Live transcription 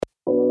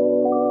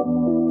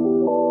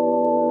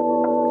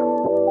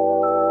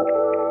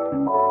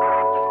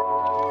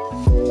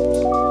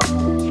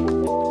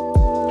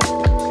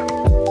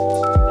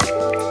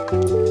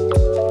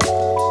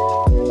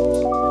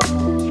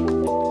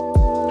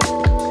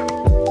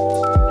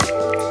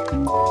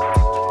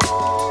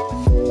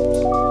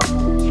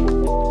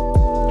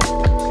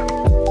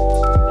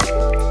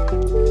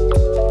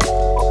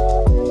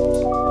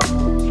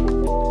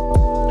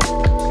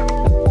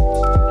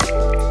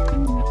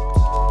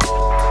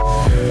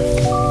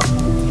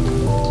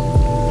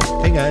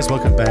guys,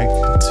 welcome back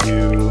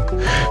to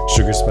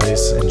Sugar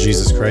Spice and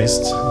Jesus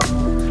Christ.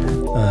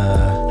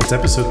 It's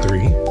episode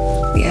 3.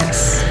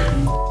 Yes.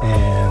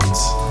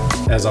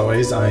 And as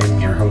always, I'm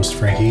your host,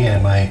 Frankie,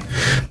 and my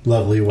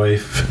lovely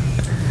wife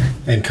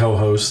and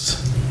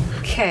co-host,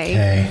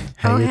 Kay.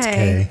 Kay. It's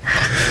hey.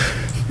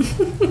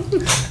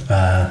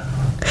 Kay.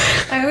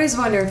 I always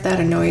wonder if that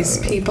annoys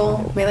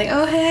people. Be like,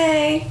 oh,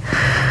 hey.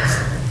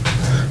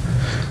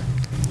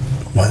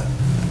 What?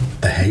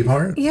 The hey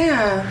part?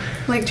 Yeah.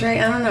 Like, Dre,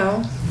 I don't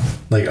know.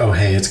 Like, oh,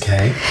 hey, it's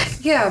Kay?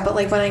 Yeah, but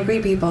like when I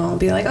greet people, I'll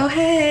be like, oh,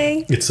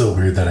 hey. It's so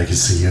weird that I can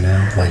see you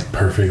now, like,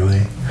 perfectly.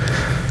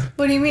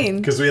 What do you mean?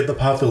 Because we had the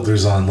pop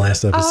filters on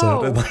last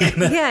episode. Oh, and like,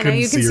 yeah, now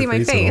you can see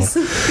my face.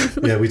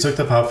 Yeah, we took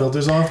the pop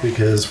filters off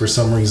because for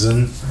some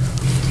reason...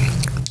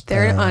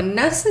 They're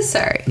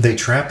unnecessary. They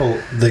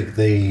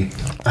they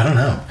I don't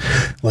know.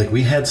 Like,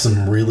 we had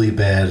some really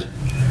bad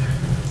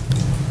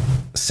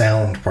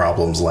sound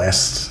problems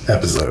last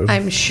episode.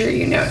 I'm sure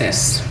you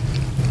noticed.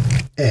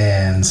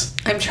 And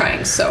I'm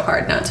trying so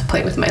hard not to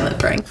play with my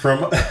lip ring.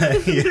 from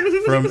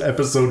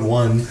episode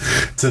 1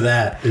 to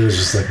that, it was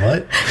just like,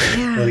 what?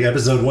 Yeah. Like,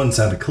 episode 1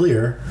 sounded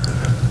clear.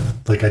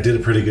 Like, I did a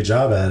pretty good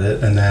job at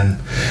it. And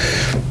then,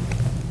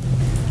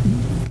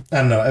 I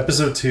don't know,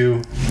 episode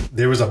 2,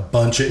 there was a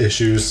bunch of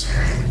issues.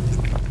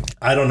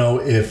 I don't know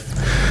if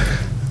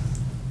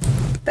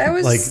That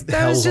was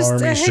Hell's just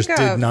Armies a just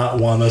hiccup. did not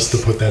want us to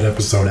put that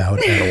episode out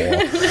at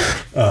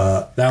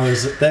all.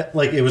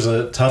 It was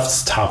a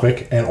tough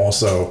topic, and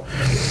also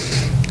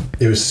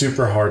it was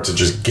super hard to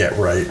just get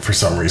right for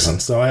some reason.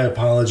 So I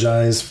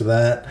apologize for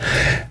that,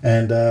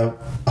 and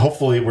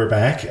hopefully we're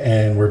back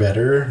and we're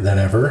better than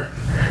ever.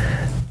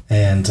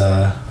 And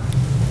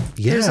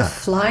yeah, There's a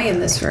fly in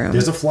this room.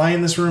 there's a fly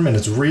in this room, and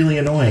it's really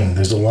annoying.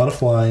 There's a lot of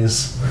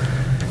flies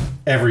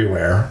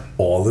everywhere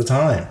all the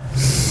time.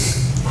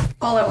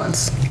 All at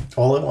once.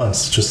 All at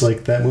once, just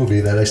like that movie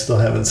that I still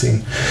haven't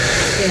seen.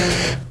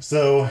 Yeah.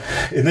 So,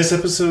 in this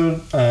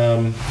episode,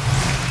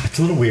 it's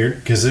a little weird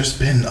because there's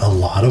been a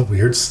lot of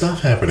weird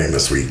stuff happening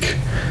this week.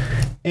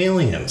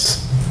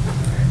 Aliens.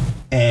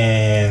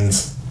 And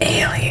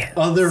Alien.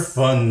 other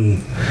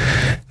fun,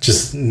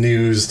 just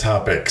news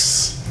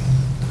topics.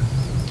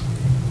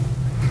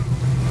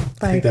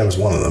 I think that was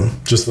one of them.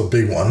 Just the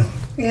big one.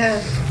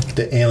 Yeah.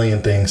 The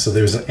alien thing. So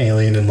there's an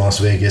alien in Las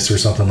Vegas or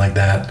something like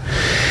that.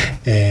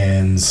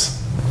 And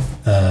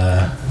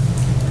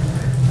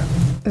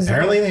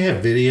apparently they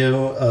have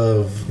video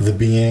of the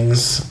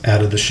beings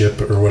out of the ship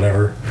or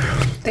whatever.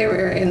 They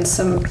were in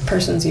some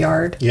person's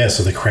yard. Yeah,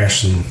 so they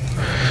crashed in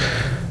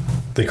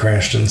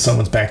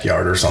someone's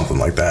backyard or something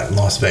like that in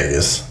Las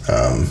Vegas.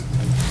 I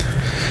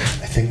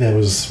think that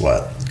was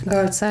what? Go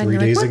outside 3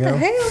 and you're days like, what ago?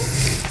 the hell?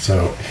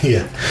 So,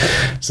 yeah.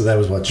 So that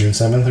was what, June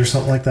 7th or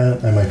something like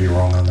that? I might be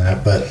wrong on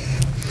that. But,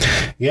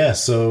 yeah,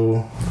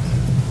 so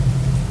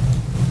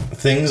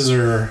things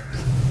are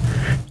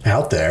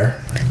out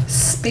there.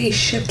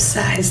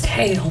 Spaceship-sized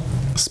hail.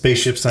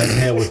 Spaceship-sized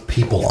hail with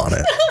people on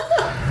it.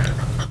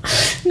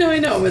 No, I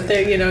know, but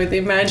they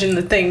imagine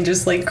the thing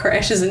just like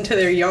crashes into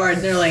their yard,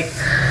 and they're like,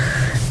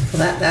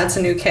 well, that's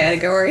a new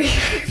category.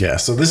 Yeah,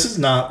 so this is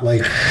not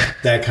like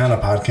that kind of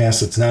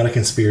podcast. It's not a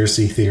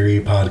conspiracy theory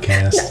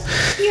podcast.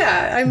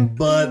 Yeah,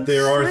 But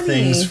there are funny.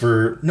 things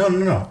for...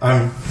 No.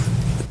 I'm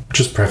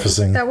just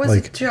prefacing. That was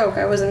like, a joke.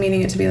 I wasn't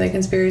meaning it to be like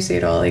conspiracy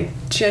at all. Like,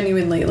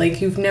 genuinely, like,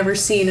 you've never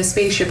seen a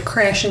spaceship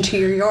crash into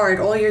your yard.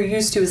 All you're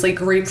used to is like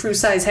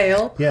grapefruit-sized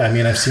hail. yeah, I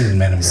mean, I've seen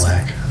Men in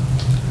Black.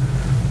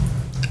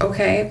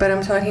 Okay, but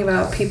I'm talking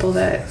about people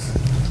that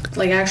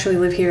like actually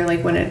live here,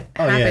 like when it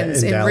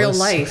happens in real Dallas.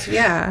 life.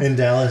 Yeah. In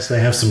Dallas, they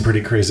have some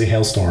pretty crazy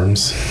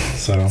hailstorms.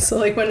 So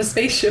like when a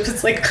spaceship,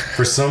 it's like,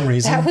 for some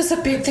reason... that was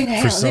a big thing of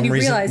hail. And then you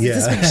realize it's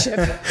a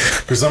spaceship.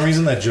 For some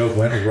reason, that joke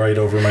went right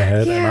over my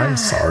head, and I'm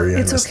sorry I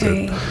It's missed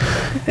okay.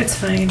 it. It's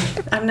fine.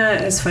 I'm not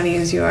as funny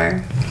as you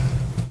are.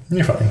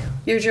 You're fine.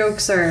 Your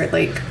jokes are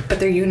like,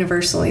 but they're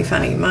universally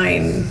funny.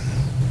 Mine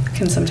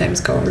can sometimes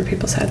go over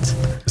people's heads.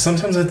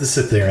 Sometimes I have to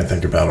sit there and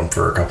think about them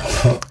for a couple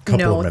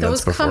of minutes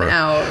those before. come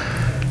out.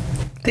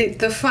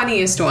 The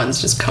funniest ones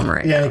just come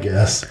right Yeah, out. I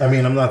guess. I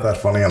mean, I'm not that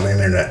funny on the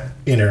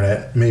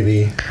internet,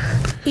 maybe.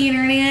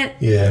 Internet.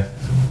 Yeah.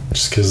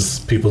 Just because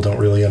people don't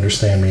really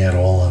understand me at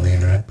all on the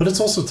internet. But it's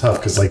also tough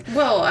because, like...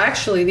 Well,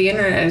 actually, the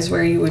internet is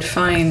where you would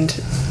find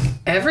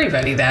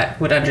everybody that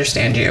would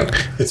understand you.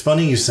 It's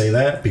funny you say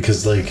that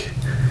because, like,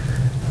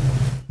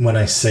 when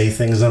I say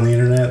things on the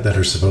internet that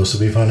are supposed to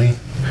be funny,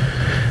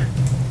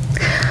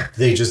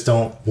 they just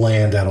don't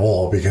land at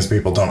all because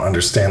people don't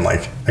understand,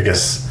 like, I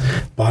guess,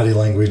 body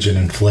language and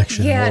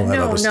inflection and all that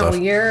other stuff.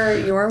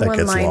 Your that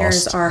gets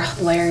one-liners lost. are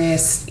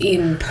hilarious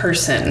in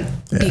person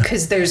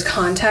because there's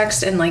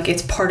context and like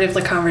it's part of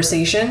the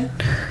conversation.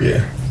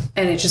 Yeah.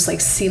 And it just like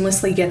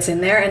seamlessly gets in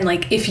there, and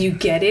like if you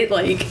get it,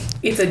 like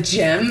it's a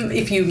gem.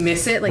 If you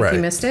miss it, like Right. you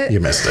missed it. You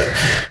missed it.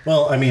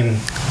 Well, I mean,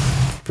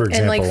 for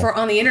example... And like for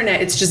on the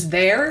internet, it's just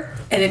there,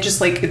 and it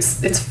just like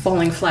it's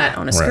falling flat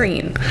on a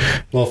screen.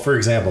 Well, for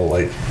example,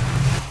 like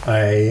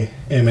I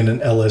am in an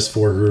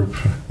LS4 group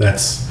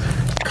that's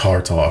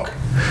car talk,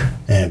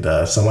 and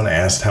someone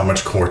asked how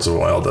much quarts of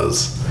oil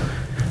does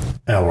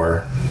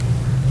our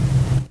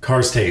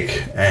cars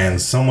take,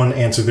 and someone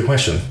answered the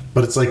question.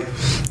 But it's like,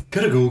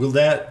 could have Googled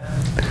that.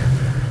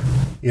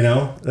 You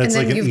know, and that's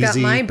then like you've an easy.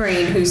 got my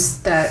brain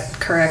that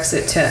corrects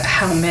it to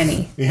how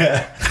many.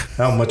 Yeah,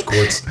 how much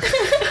quarts?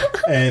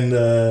 And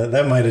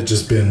that might have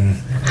just been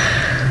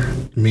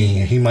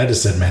me. He might have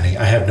said many.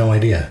 I have no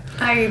idea.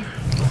 I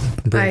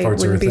Brain farts are a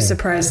wouldn't be thing.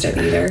 surprised at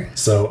either.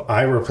 So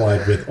I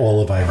replied with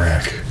all of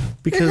Iraq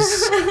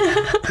because,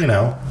 you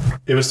know,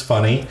 it was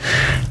funny.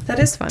 That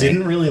is funny.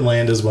 Didn't really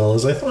land as well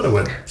as I thought it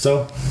would.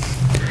 So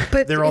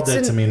But they're all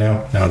dead to me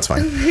now. No, it's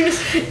fine.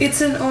 It's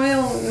an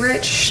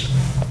oil-rich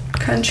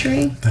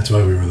country. That's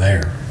why we were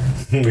there.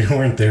 We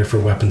weren't there for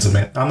weapons of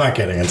mass. I'm not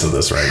getting into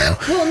this right now.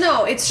 Well,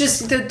 no, it's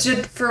just that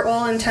for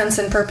all intents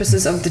and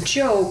purposes of the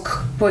joke,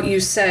 what you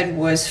said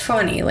was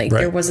funny. Like,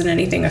 Right. there wasn't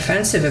anything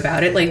offensive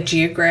about it. Like,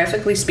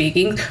 geographically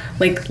speaking,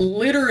 like,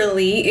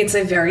 literally, it's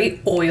a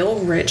very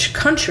oil-rich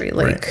country.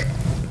 Like,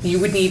 you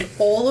would need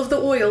all of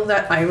the oil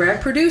that Iraq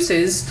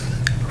produces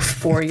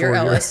for your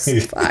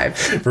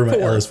LS5. For my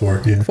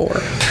LS4, yeah.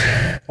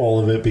 4. All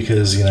of it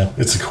because, you know,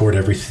 it's a quart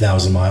every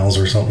 1,000 miles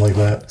or something like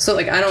that. So,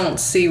 like, I don't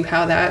see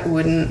how that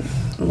wouldn't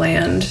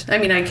land. I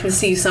mean, I can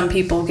see some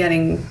people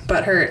getting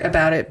butthurt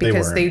about it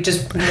because they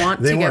just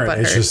want to get butthurt.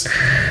 It's just,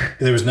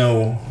 there was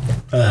no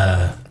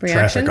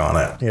Reaction? traffic on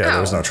it. Yeah,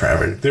 there was no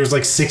traffic. There was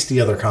like 60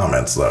 other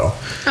comments, though.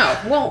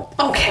 Oh, well,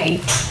 okay.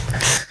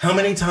 How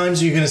many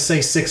times are you going to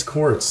say 6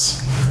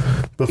 quarts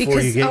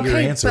before you get your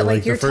answer? But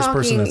like you're the first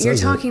person that you're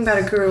says talking about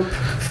a group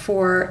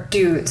for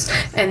dudes,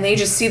 and they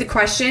just see the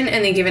question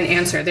and they give an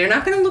answer. They're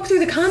not going to look through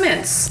the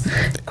comments.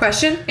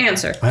 Question,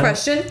 answer.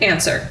 Question,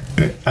 answer.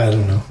 I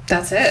don't know.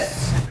 That's it.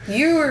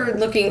 You're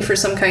looking for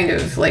some kind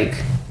of, like,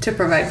 to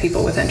provide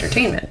people with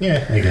entertainment.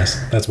 Yeah, I guess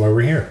that's why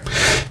we're here.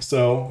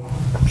 So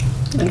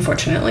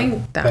Unfortunately,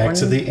 that back one.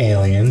 to the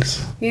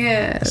aliens.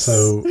 Yes.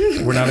 So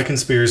we're not a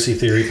conspiracy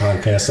theory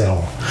podcast at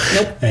all.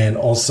 Nope. And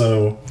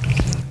also,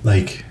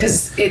 like,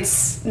 Because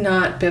it's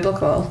not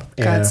biblical.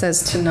 Yeah. God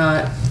says to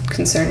not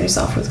concern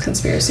yourself with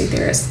conspiracy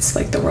theorists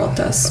like the world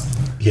does.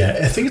 yeah,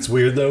 I think it's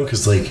weird though,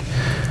 because like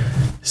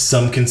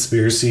some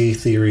conspiracy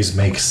theories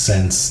make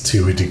sense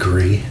to a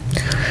degree.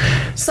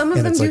 Some of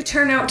And them it's do like,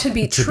 turn out to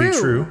be To true. be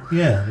true.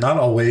 Yeah, not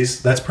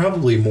always. That's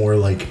probably more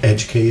like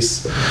edge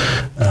case.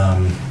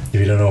 If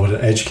you don't know what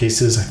an edge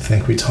case is, I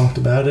think we talked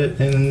about it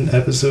in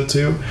episode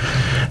 2.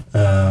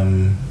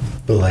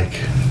 But like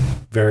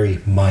very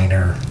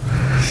minor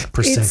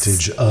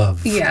percentage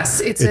of. Yes,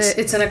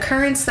 it's an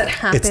occurrence that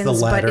happens, It's the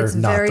latter, but it's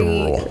not the very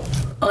rule.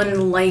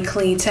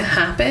 unlikely to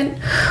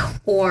happen,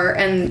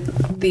 and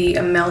the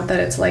amount that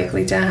it's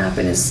likely to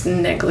happen is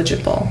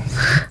negligible.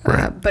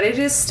 Right. But it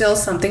is still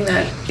something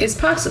that is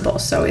possible,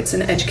 so it's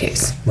an edge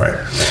case. Right.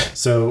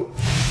 So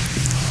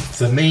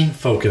the main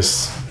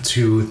focus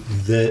to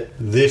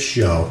this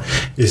show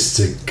is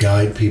to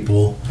guide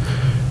people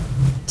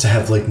to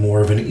have like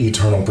more of an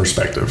eternal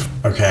perspective.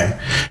 Okay.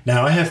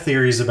 Now I have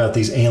theories about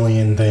these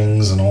alien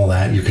things and all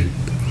that. You could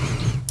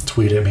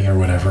tweet at me or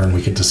whatever and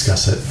we could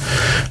discuss it.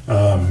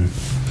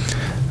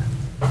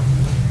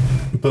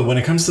 But when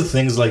it comes to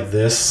things like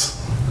this,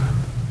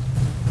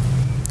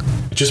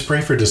 just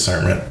pray for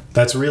discernment.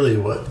 That's really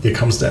what it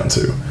comes down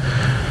to.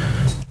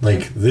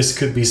 Like, this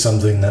could be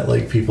something that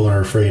like people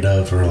are afraid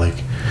of or like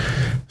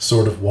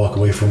sort of walk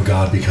away from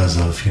God because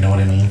of, you know what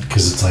I mean?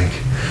 Because it's like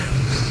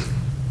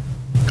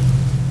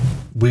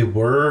we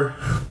were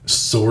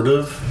sort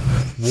of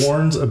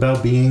warned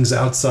about beings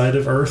outside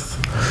of Earth,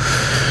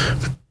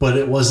 but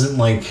it wasn't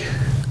like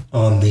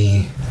on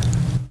the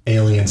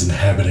aliens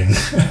inhabiting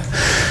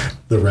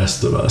the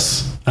rest of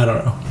us. I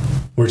don't know.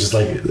 We're just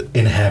like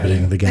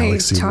inhabiting the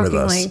galaxy Are you with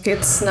talking us. like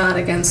it's not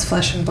against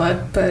flesh and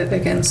blood, but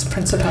against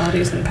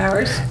principalities and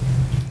powers?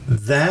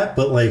 That,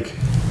 but like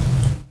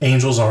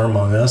angels are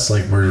among us.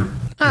 Like we're.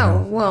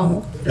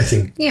 Well, I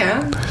think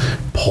yeah.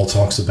 Paul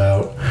talks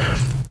about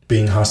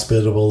being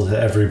hospitable to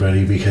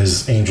everybody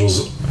because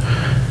angels,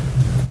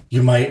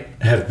 you might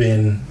have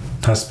been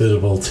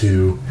hospitable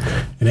to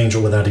an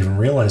angel without even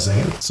realizing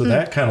it. So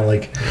that kind of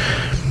like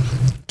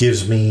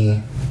gives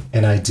me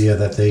an idea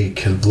that they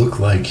could look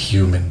like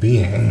human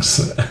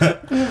beings.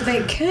 Well,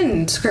 they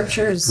can.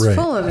 Scripture is Right.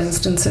 full of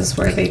instances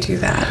where they do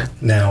that.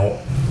 Now,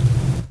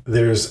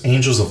 there's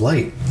angels of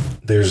light,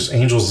 there's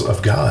angels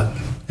of God,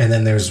 and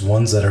then there's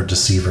ones that are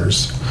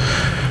deceivers.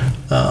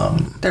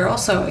 They're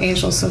also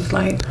angels of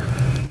light.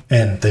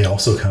 And they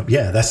also come,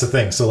 yeah, that's the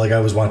thing. So, like, I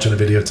was watching a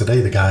video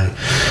today, the guy,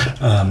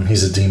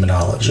 he's a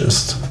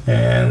demonologist,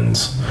 and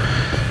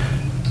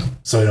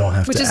so I don't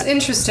have Which to... is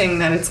interesting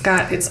that it's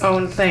got its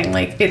own thing.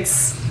 Like,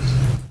 it's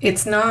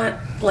not,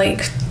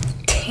 like,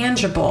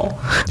 tangible,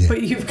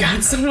 but you've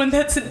got someone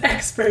that's an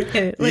expert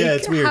in it. Like, yeah,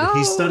 it's weird. how-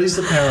 He studies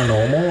the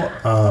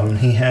paranormal.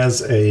 He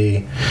has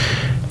a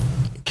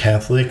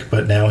Catholic,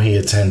 but now he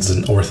attends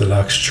an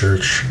Orthodox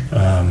church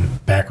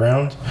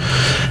background,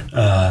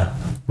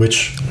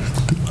 which,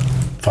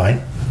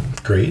 fine,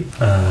 great.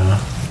 I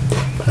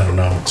don't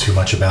know too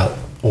much about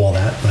all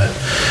that,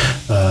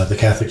 but The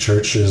Catholic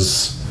Church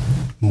is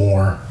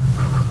more,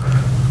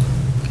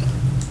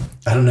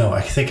 I don't know,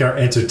 I think our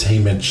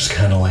entertainment just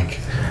kind of like,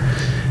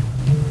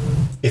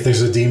 if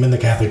there's a demon, the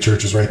Catholic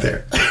Church is right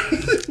there.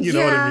 You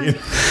know what I mean?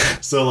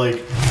 So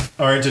like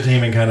our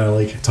entertainment kind of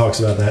like talks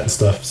about that and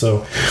stuff.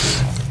 So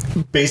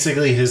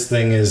basically his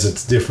thing is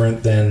it's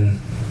different than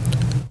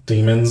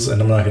demons,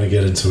 and I'm not going to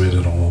get into it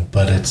at all,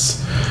 but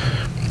it's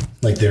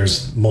like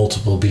there's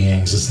multiple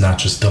beings. It's not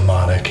just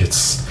demonic.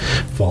 It's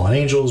fallen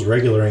angels,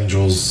 regular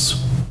angels,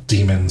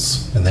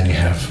 demons, and then you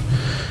have,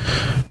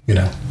 you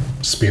know,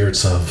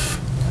 spirits of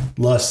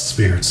lust,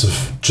 spirits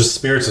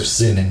of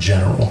sin in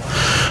general,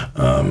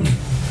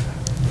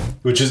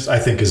 which is, I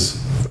think,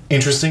 is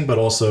interesting, but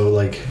also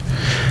like,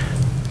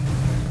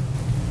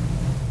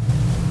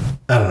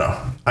 I don't know.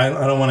 I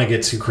don't want to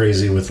get too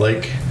crazy with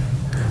like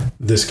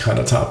this kind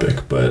of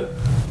topic, but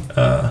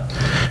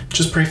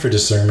just pray for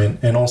discernment,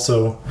 and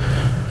also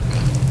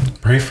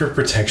pray for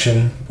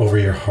protection over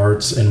your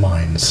hearts and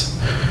minds.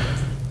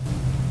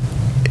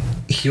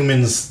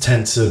 Humans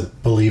tend to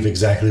believe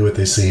exactly what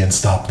they see and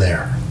stop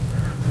there.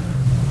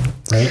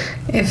 Right?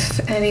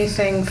 If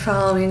anything,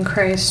 following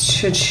Christ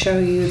should show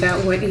you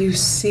that what you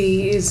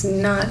see is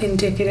not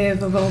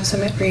indicative of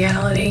ultimate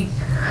reality.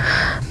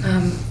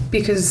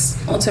 Because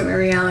ultimate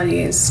reality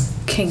is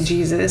King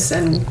Jesus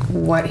and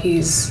what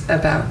he's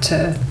about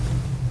to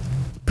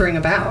bring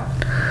about.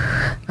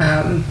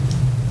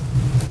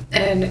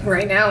 And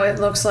right now it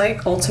looks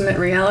like ultimate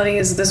reality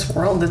is this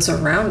world that's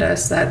around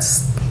us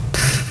that's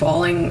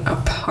falling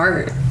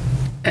apart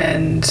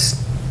and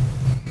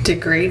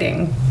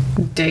degrading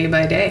day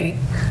by day.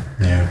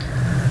 Yeah.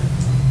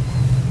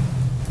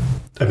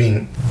 I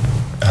mean,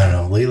 I don't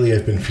know. Lately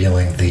I've been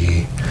feeling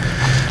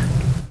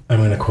I'm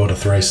going to quote a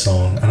Thrice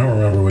song. I don't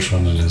remember which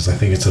one it is. I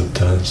think it's of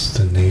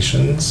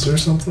Destinations or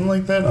something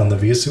like that on the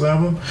Viesu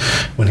album,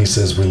 when he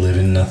says, "We live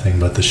in nothing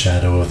but the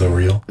shadow of the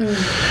real."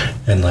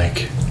 And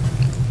like,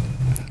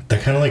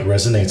 that kind of like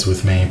resonates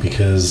with me,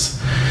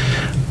 because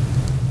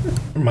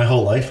my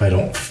whole life I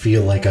don't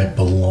feel like I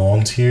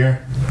belong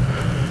here.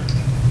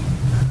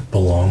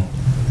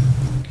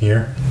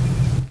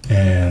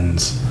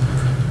 And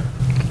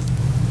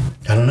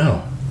I don't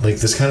know, like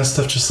this kind of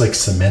stuff just like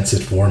cements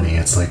it for me.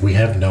 It's like we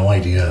have no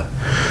idea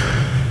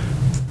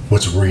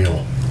what's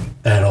real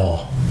at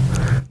all.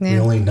 We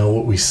only know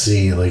what we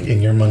see. Like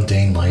in your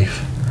mundane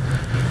life,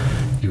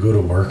 you go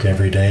to work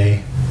every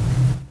day,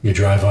 you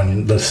drive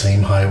on the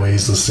same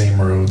highways, the same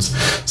roads,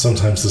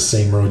 sometimes the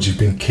same roads you've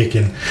been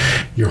kicking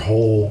your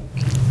whole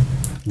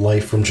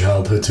life from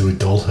childhood to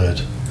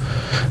adulthood.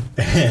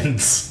 And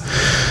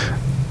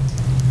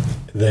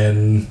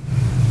then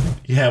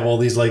you have all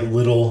these like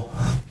little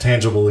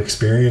tangible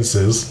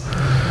experiences,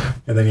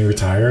 and then you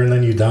retire, and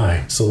then you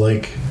die. So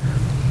like,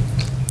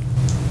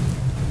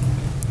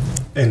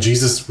 and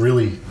Jesus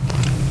really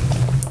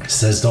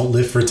says don't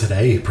live for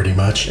today, pretty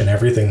much, and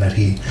everything that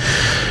he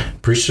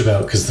preached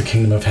about, because the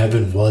kingdom of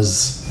heaven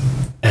was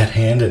at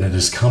hand and it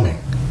is coming.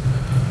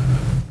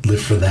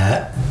 Live for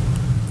that.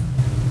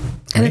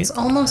 And it's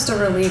almost a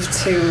relief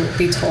to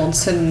be told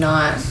to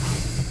not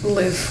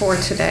live for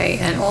today,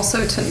 and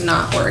also to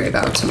not worry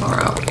about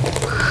tomorrow,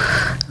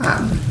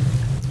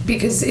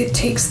 because it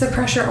takes the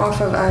pressure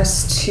off of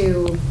us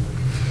to,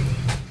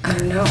 I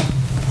don't know,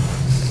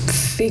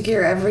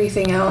 figure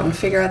everything out and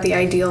figure out the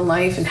ideal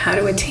life and how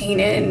to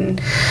attain it,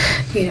 and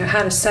you know,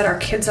 how to set our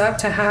kids up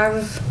to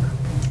have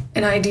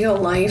an ideal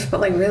life. But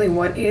like, really,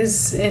 what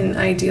is an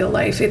ideal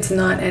life? It's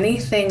not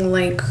anything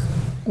like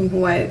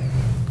what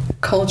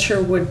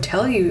culture would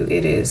tell you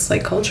it is.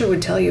 Like, culture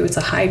would tell you it's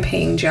a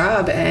high-paying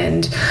job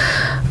and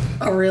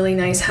a really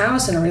nice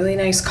house and a really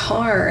nice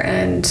car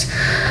and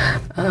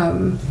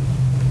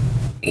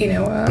you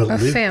know, a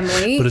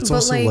family. But it's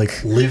also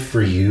like live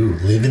for you,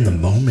 live in the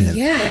moment.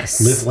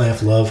 Yes. Live,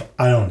 laugh, love.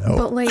 I don't know.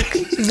 But like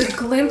the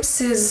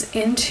glimpses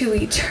into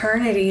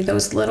eternity,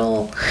 those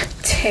little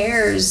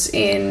tears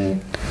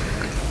in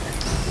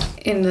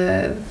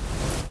the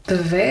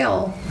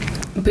veil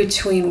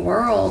between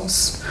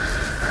worlds,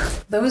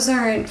 those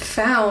aren't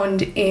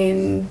found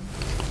in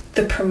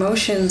the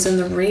promotions and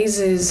the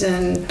raises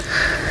and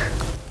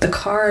the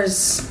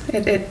cars.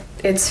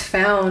 It's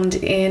found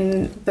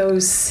in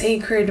those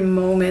sacred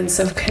moments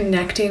of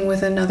connecting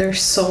with another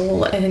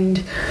soul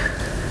and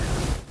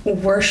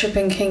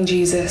worshiping King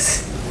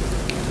Jesus.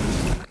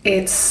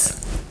 It's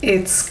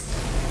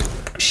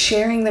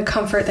sharing the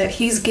comfort that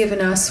he's given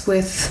us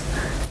with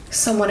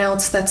someone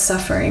else that's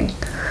suffering.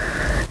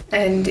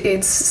 And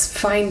it's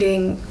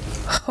finding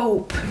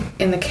hope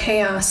in the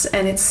chaos,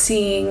 and it's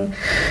seeing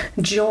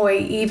joy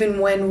even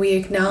when we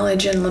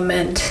acknowledge and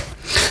lament.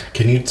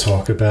 Can you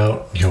talk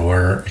about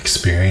your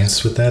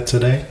experience with that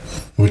today?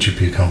 Would you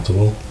be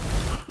comfortable?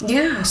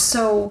 Yeah,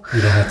 so...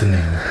 You don't have to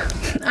name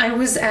it. I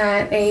was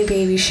at a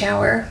baby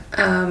shower,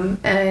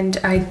 and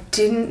I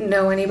didn't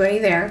know anybody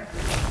there.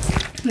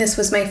 This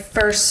was my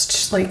first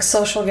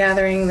social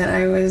gathering that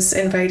I was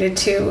invited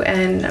to,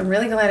 and I'm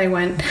really glad I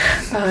went.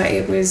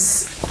 It was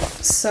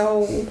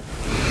so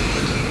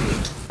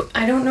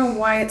I don't know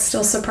why it's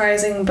still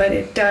surprising, but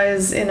it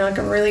does in like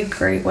a really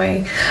great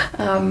way.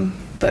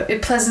 But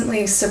it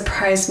pleasantly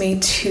surprised me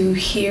to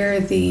hear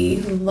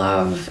the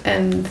love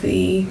and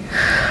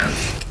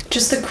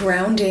just the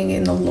grounding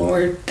in the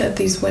Lord that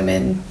these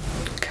women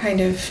kind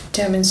of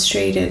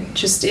demonstrated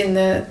just in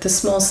the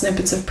small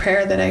snippets of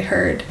prayer that I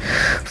heard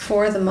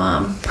for the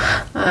mom.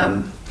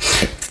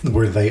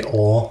 Were they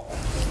all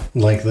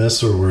like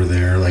this, or were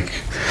there like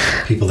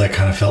people that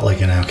kind of felt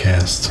like an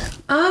outcast?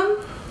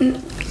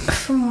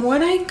 From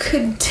what I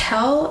could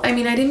tell, I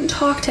mean, I didn't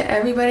talk to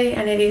everybody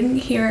and I didn't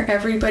hear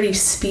everybody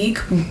speak,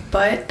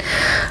 but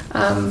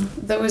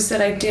those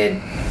that I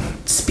did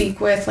speak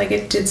with, like,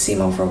 it did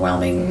seem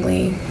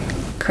overwhelmingly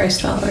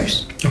Christ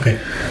followers. Okay.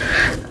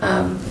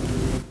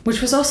 Which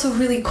was also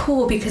really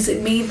cool because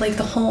it made like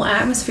the whole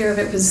atmosphere of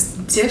it was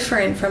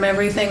different from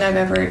everything I've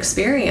ever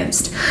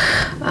experienced.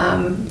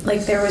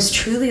 Like there was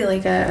truly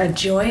like a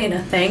joy and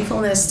a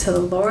thankfulness to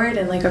the Lord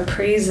and like a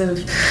praise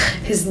of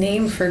his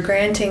name for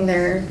granting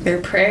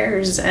their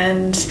prayers,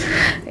 and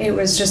it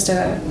was just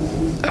a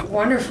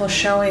wonderful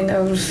showing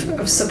of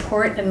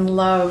support and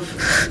love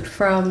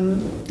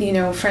from, you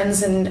know,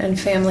 friends and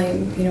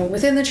family, you know,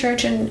 within the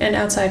church and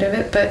outside of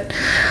it, but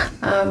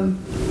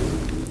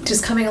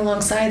just coming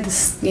alongside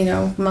this, you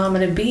know, mama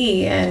to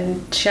be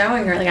and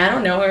showing her, like, I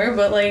don't know her,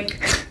 but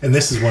like. And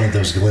this is one of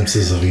those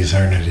glimpses of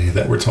eternity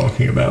that we're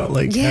talking about.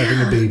 Like,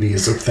 having a baby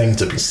is a thing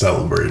to be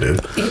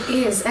celebrated. It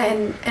is.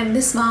 And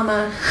this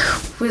mama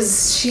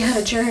she had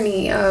a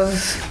journey of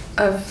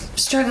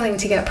struggling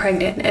to get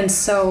pregnant. And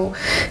so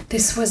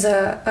this was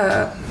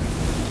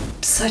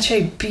such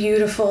a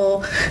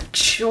beautiful,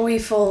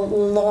 joyful,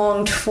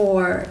 longed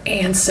for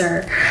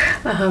answer.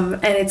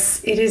 And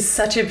it is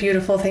such a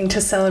beautiful thing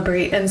to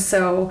celebrate. And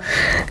so,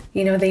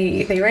 you know,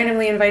 they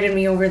randomly invited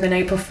me over the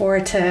night before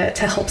to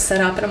help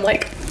set up, and I'm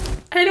like,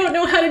 I don't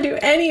know how to do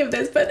any of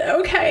this, but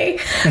okay.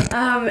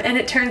 And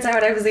it turns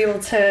out I was able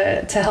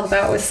to help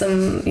out with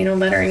some, you know,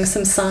 lettering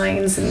some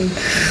signs and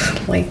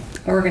like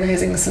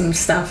organizing some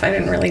stuff. I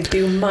didn't really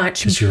do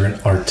much. Because you're an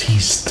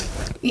artiste.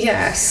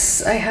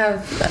 Yes,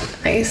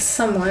 I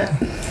somewhat,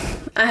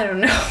 I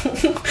don't know.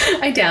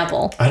 I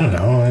dabble. I don't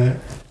know.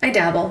 I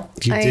dabble.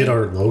 You did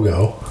our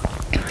logo.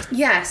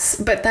 Yes,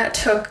 but that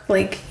took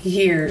like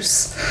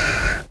years.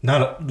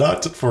 Not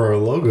for our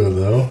logo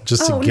though.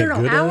 Just to get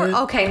good at it.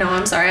 Okay, no,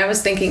 I'm sorry. I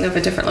was thinking of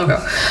a different logo.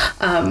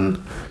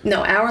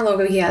 No, our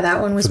logo. Yeah,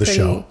 that one was for the pretty.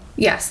 Show.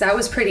 Yes, that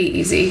was pretty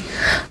easy.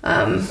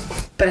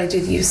 But I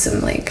did use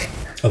some like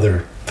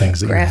other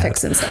things that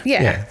graphics and stuff.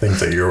 Yeah, things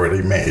that you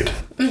already made.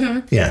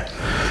 Mm-hmm. Yeah.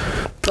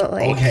 But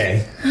like,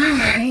 okay. All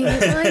right,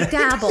 I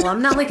dabble.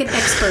 I'm not like an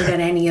expert at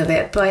any of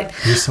it, but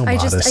you're so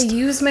modest. I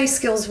use my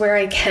skills where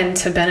I can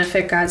to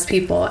benefit God's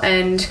people,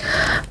 and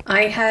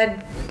I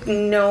had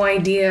no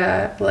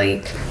idea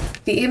like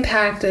the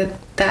impact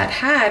that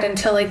had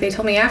until like they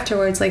told me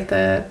afterwards. Like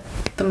the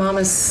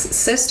mama's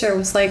sister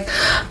was like,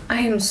 I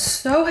am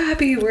so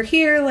happy you were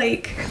here.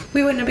 Like,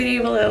 we wouldn't have been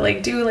able to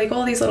like do like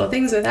all these little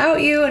things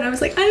without you. And I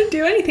was like, I didn't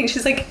do anything.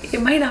 She's like,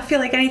 it might not feel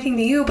like anything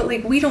to you, but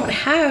like we don't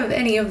have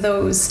any of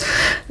those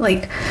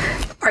like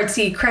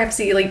artsy,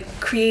 craftsy, like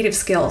creative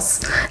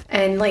skills,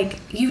 and like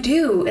you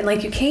do, and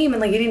like you came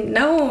and like you didn't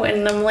know,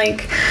 and I'm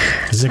like,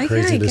 isn't it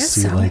crazy to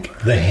see like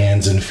the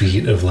hands and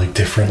feet of like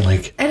different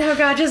like, and how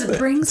God just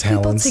brings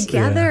talents, people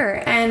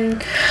together.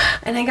 And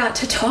I got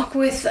to talk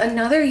with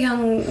another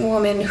young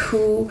woman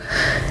who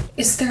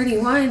is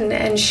 31,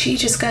 and she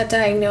just got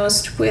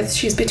diagnosed with,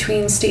 she's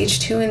between stage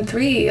 2 and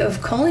 3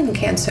 of colon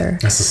cancer.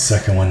 That's the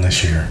second one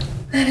this year.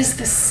 That is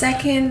the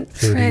second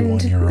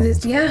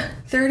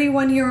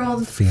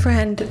 31-year-old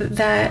friend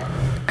that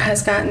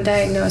has gotten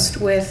diagnosed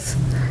with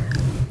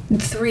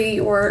 3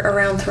 or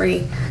around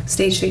 3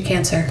 stage 3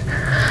 cancer.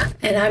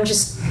 And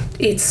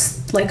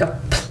it's like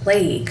a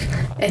plague,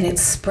 and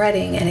it's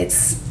spreading, and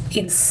it's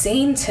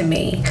insane to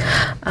me.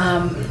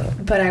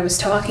 But I was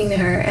talking to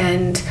her,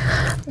 and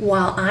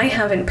while I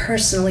haven't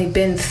personally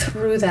been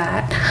through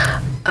that,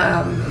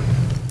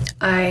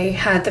 I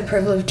had the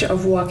privilege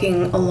of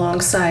walking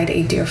alongside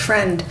a dear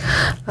friend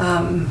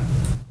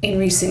in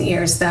recent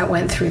years that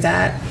went through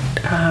that.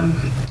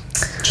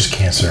 Just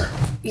cancer.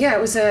 Yeah,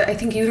 it was I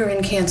think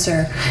uterine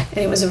cancer, and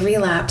it was a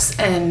relapse,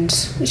 and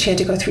she had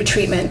to go through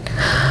treatment.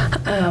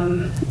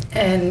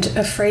 And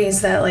a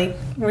phrase that like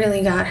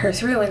really got her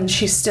through, and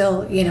she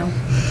still, you know,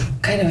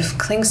 kind of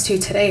clings to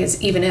today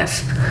is even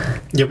if.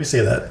 Yeah, we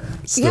say that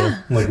still.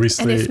 Yeah. Like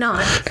recently. And if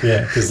not.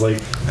 Yeah, because like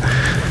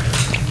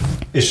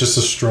it's just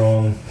a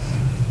strong,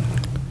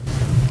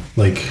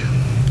 like,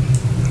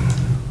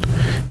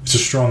 it's a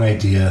strong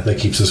idea that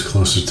keeps us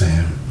closer to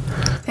him.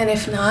 And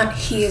if not,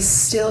 he is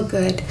still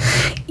good.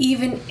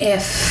 Even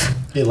if...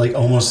 It like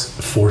almost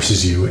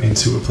forces you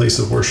into a place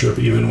of worship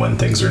even when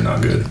things are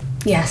not good.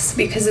 Yes,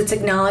 because it's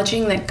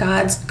acknowledging that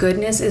God's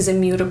goodness is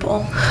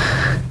immutable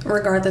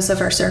regardless of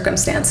our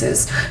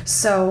circumstances.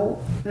 So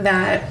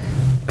that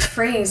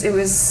phrase, it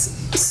was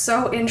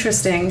so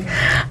interesting.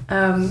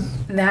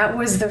 That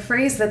was the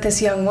phrase that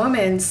this young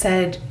woman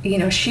said, you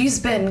know, she's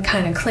been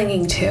kind of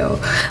clinging to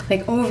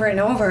like over and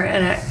over.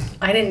 And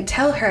I didn't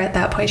tell her at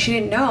that point. She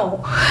didn't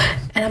know.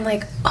 And I'm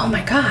like, oh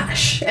my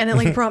gosh. And it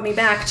like brought me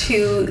back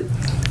to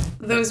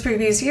those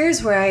previous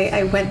years where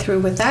I went through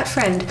with that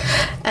friend.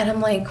 And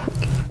I'm like,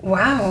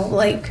 wow,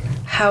 like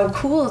how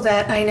cool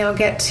that I now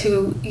get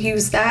to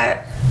use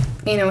that,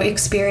 you know,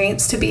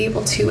 experience to be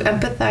able to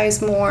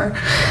empathize more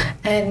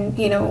and,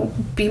 you know,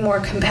 be more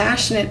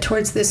compassionate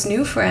towards this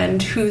new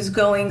friend who's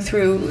going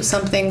through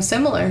something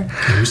similar.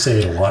 You say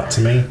it a lot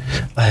to me.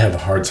 I have a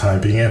hard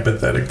time being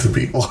empathetic to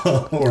people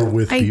or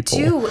with people.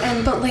 I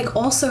do, but like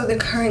also the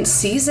current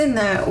season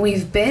that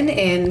we've been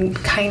in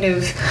kind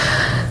of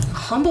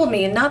humbled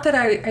me. And not that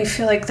I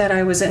feel like that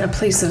I was in a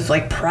place of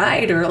like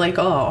pride or like,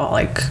 oh,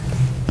 like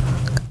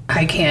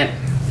I can't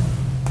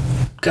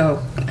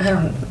go, I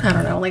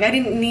don't know, like I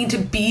didn't need to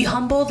be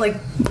humbled, like,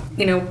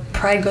 you know,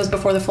 pride goes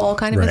before the fall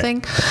kind of a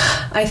thing.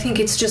 I think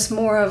it's just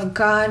more of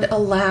God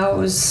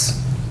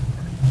allows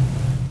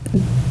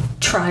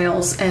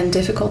trials and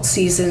difficult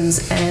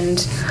seasons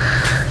and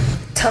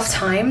tough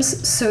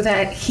times so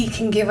that he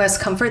can give us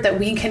comfort, that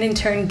we can in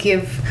turn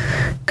give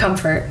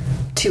comfort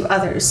to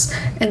others.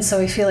 And so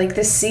I feel like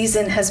this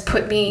season has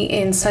put me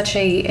in such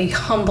a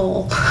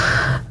humble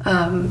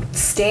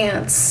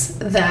stance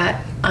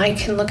that I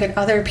can look at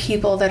other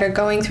people that are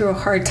going through a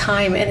hard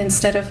time, and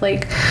instead of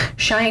like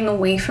shying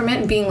away from it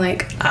and being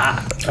like,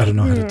 I don't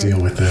know how to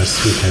deal with this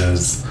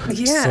because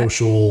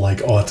social like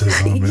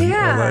autism and all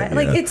that,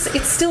 like it's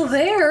still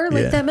there,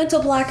 like that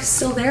mental block is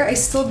still there. I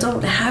still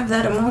don't have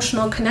that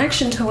emotional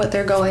connection to what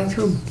they're going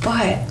through,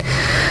 but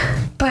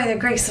by the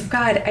grace of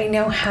God, I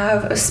now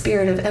have a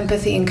spirit of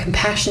empathy and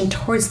compassion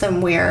towards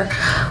them where,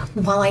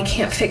 while I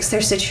can't fix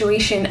their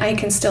situation, I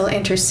can still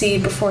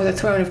intercede before the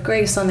throne of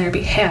grace on their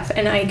behalf,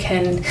 and I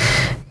can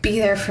be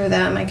there for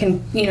them. I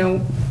can, you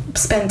know,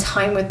 spend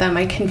time with them.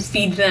 I can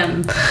feed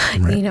them.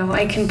 Right. You know,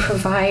 I can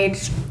provide,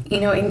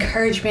 you know,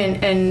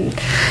 encouragement and,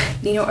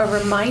 you know, a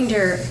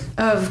reminder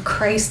of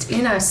Christ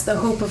in us, the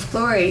hope of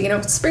glory, you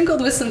know,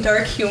 sprinkled with some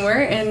dark humor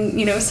and,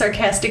 you know,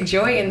 sarcastic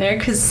joy in there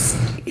because,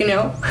 you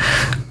know,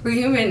 we're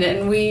human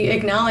and we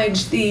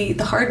acknowledge the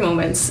hard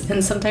moments,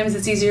 and sometimes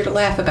it's easier to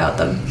laugh about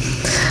them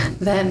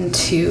than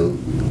to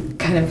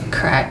kind of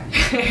cry.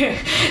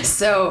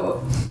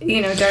 So,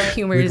 you know, dark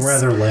humor We'd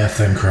rather laugh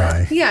than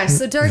cry. Yeah,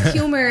 so dark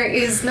humor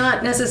is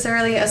not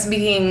necessarily us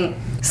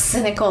being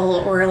cynical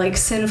or like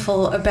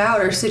sinful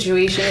about our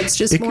situation. It's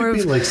just more of... It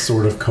could be like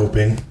sort of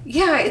coping.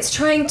 Yeah, it's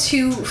trying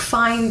to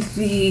find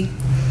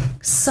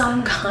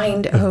some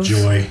kind of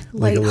joy,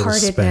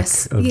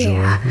 lightheartedness. Of joy.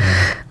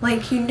 Yeah.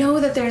 Like, you know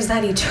that there's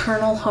that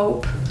eternal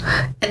hope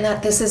and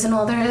that this isn't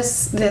all there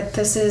is, that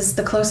this is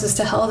the closest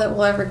to hell that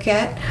we'll ever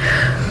get.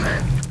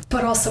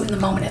 But also in the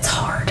moment it's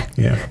hard.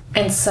 Yeah.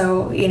 And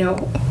so, you know,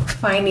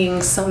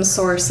 finding some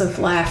source of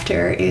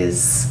laughter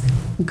is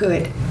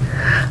good.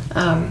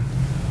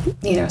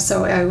 You know,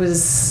 so I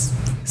was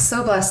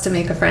so blessed to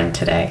make a friend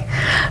today.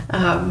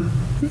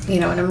 You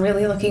know, and I'm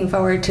really looking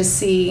forward to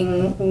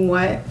seeing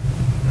what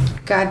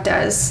God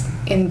does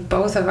in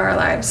both of our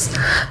lives.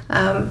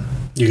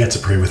 You get to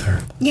pray with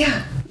her.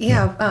 Yeah.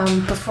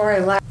 Before I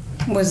left,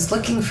 was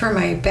looking for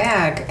my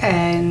bag,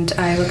 and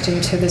I looked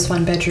into this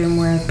one bedroom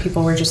where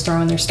people were just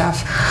throwing their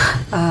stuff,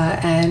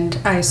 and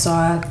I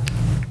saw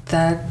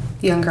that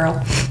young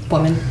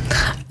woman,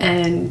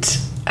 and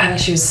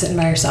she was sitting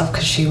by herself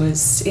because she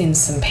was in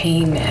some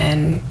pain,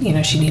 and, you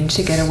know, she needed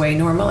to get away.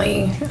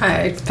 Normally,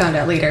 I found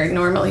out later,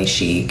 normally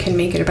she can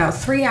make it about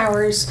 3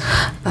 hours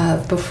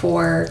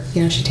before,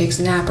 you know, she takes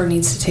a nap or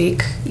needs to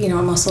take, you know,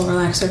 a muscle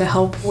relaxer to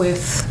help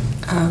with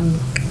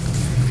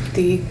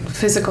the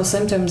physical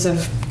symptoms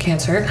of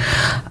cancer.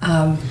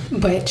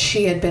 But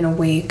she had been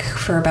awake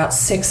for about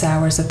 6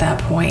 hours at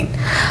that point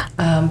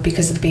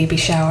because of the baby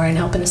shower and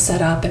helping to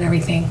set up and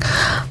everything.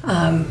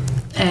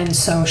 And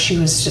so she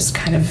was just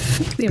kind of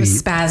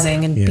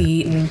spazzing and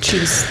beat, and she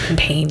was in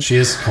pain. She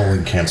has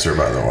colon cancer,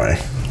 by the way.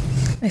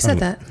 I said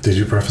that. Did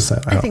you preface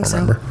that? I don't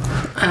remember.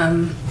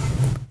 So.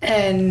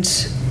 And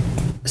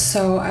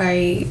so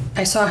I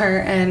saw her,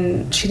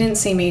 and she didn't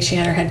see me. She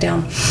had her head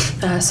down.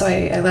 So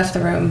I left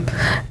the room,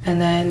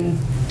 and then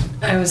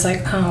I was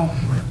like, oh,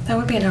 that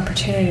would be an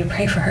opportunity to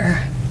pray for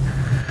her.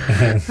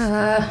 And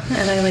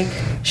I like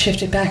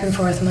shifted back and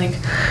forth. I'm like,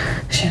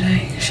 should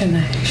I? Shouldn't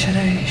I? Should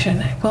I?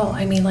 Shouldn't I? Well,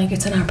 I mean, like,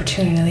 it's an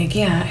opportunity. Like,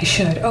 yeah, I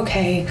should.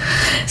 Okay.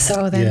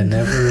 So then. Yeah,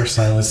 never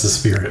silence the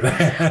spirit.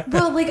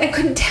 Well, like, I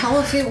couldn't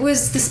tell if it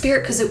was the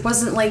spirit because it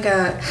wasn't like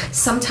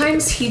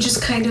sometimes he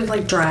just kind of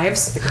like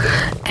drives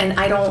and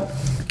I don't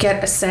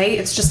get a say.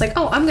 It's just like,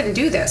 oh, I'm going to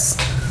do this.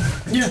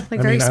 Yeah.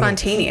 Like, very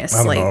spontaneous.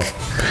 I don't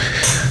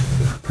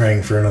know.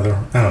 Praying for another,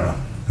 I don't know.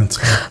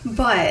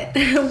 But,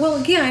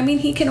 well, yeah, I mean,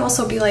 he can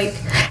also be like,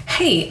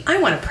 hey, I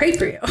want to pray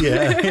for you.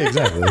 Yeah,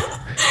 exactly.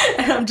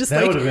 And I'm just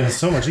that would have been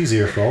so much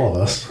easier for all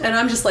of us. And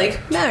I'm just like,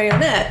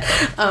 marionette.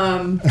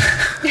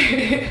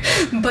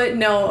 But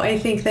no, I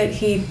think that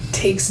he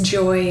takes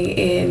joy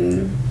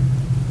in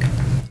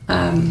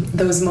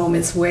those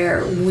moments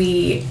where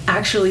we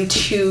actually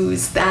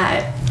choose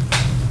that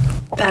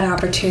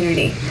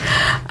opportunity.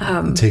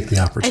 Take the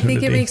opportunity. I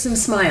think it makes him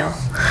smile.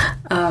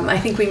 I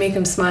think we make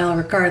him smile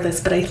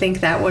regardless, but I think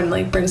that one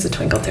like brings a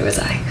twinkle to his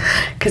eye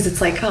because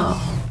it's like,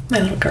 oh, my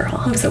little girl,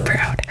 I'm so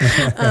proud.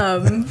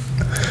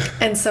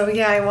 And so,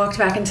 yeah, I walked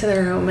back into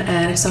the room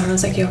and I saw her and I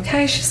was like, you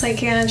okay? She's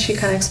like, yeah. And she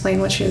kind of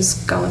explained what she was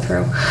going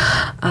through.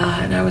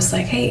 And I was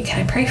like, hey,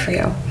 can I pray for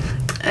you?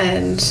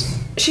 And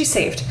she's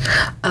saved.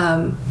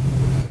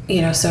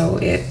 So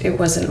it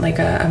wasn't like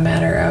a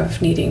matter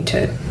of needing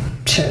to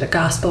share the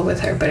gospel with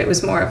her, but it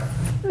was more of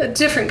a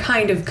different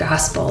kind of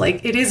gospel.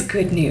 Like, it is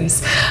good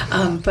news.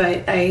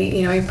 But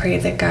I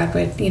prayed that God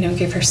would,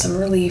 give her some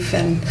relief.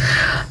 And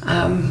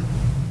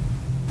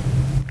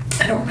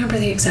I don't remember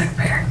the exact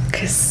prayer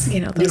because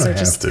those are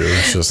just.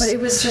 It's just. But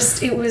it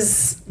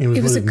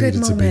was a good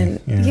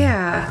moment.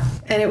 Yeah,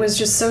 and it was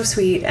just so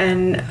sweet,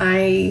 and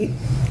I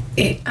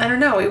don't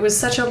know. It was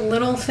such a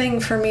little thing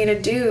for me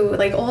to do.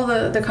 Like all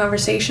the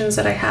conversations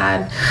that I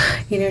had,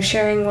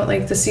 sharing what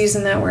like the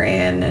season that we're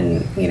in,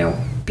 and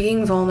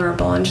being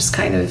vulnerable and just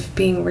kind of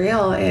being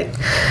real. It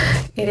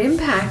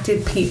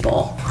impacted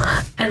people,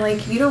 and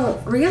like you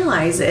don't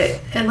realize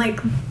it. And like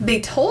they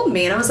told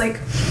me, and I was like,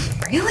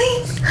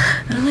 really?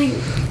 And I'm like,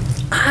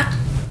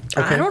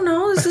 I don't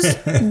know. This is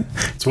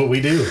it's what we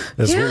do.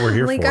 That's what we're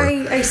here for. Like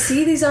I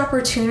see these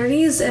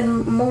opportunities,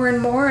 and more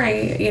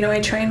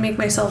I try and make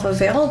myself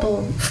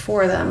available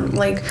for them.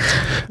 Like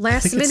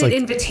last minute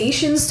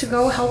invitations to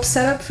go help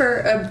set up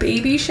for a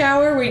baby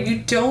shower where you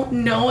don't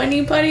know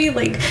anybody.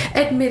 Like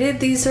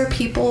admitted, these are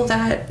people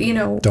that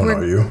don't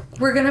know you.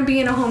 We're gonna be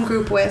in a home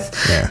group with.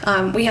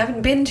 Yeah. We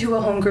haven't been to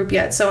a home group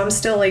yet, so I'm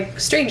still like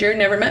stranger,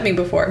 never met me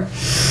before.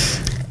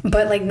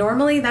 But like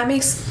normally that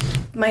makes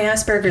my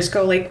Asperger's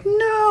go like,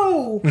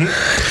 no,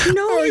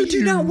 you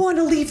do not want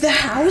to leave the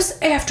house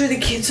after the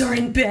kids are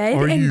in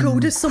bed and go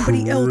to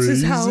somebody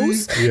else's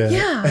house.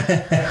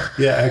 Yeah.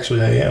 Yeah,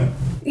 actually I am.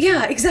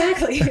 Yeah,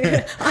 exactly.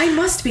 I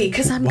must be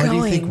because I'm going. Why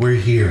do you think we're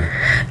here?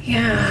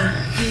 Yeah.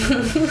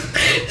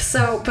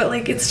 So, but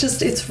like,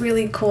 it's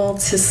really cool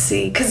to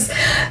see because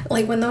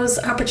like when those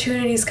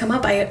opportunities come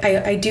up,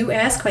 I do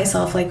ask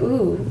myself like,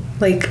 ooh,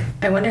 like,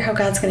 I wonder how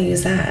God's going to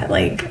use that.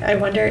 Like, I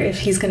wonder if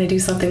he's going to do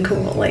something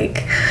cool.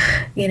 Like,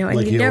 and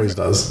like he always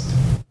does.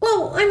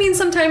 Well, I mean,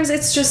 sometimes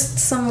it's just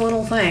some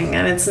little thing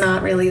and it's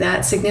not really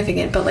that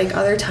significant. But like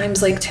other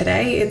times, like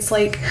today, it's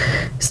like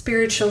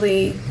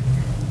spiritually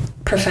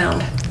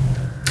profound.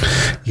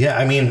 Yeah,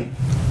 I mean,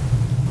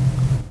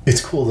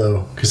 it's cool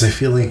though, because I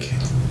feel like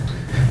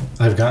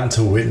I've gotten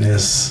to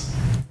witness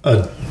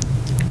a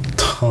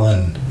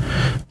ton,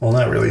 well,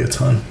 not really a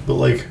ton, but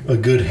like a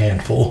good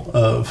handful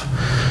of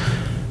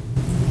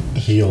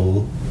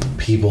healed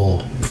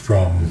people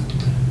from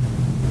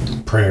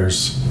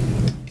prayers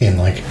in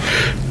like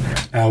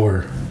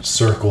our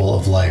circle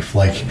of life,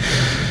 like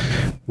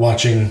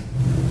watching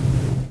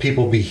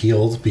people be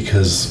healed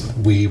because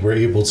we were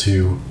able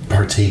to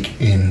partake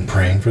in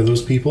praying for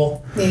those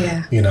people.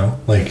 Yeah.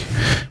 Like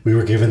we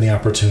were given the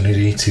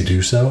opportunity to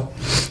do so.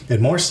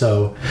 And more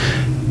so,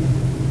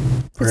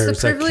 prayers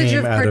that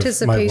came out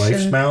of my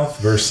wife's mouth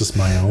versus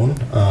my own.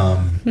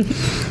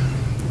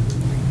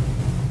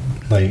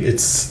 Like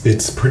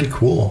it's pretty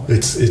cool.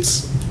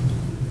 It's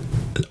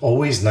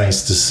always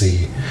nice to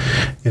see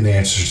an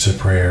answer to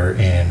prayer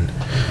in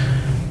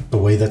a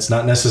way that's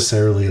not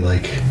necessarily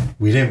like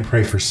we didn't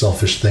pray for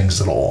selfish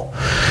things at all.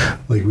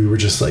 Like we were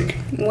just like,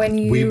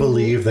 we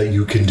believe that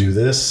you can do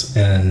this.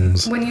 And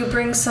when you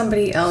bring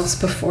somebody else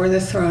before the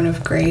throne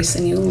of grace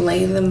and you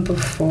lay them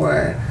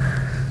before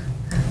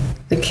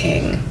the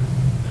King,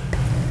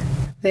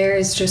 there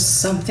is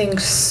just something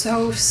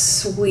so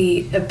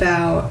sweet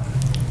about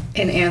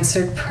an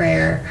answered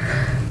prayer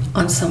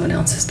on someone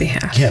else's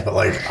behalf. Yeah, but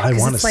like I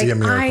want to see a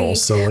miracle,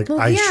 so like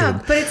I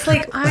should. But it's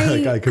like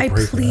I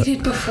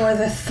pleaded before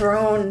the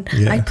throne.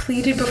 Yeah. I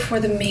pleaded before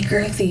the maker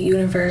of the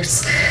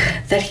universe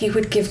that he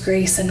would give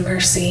grace and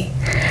mercy.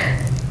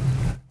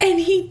 And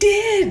he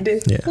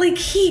did. Yeah. Like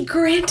he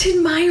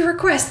granted my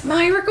request,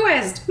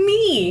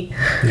 me.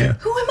 Yeah.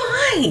 Who am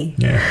I?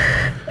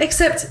 Yeah.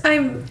 Except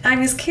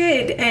I'm his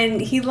kid and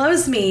he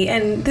loves me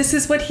and this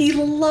is what he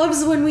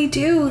loves when we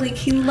do. Like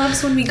he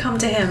loves when we come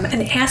to him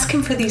and ask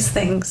him for these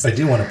things. I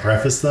do want to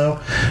preface though,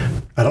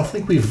 I don't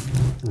think we've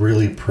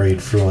really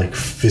prayed for like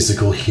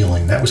physical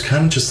healing. That was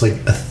kind of just like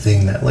a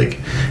thing that like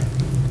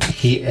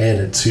he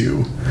added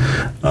to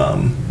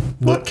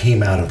what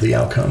came out of the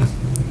outcome.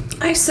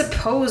 I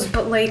suppose,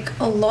 but like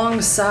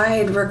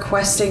alongside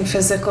requesting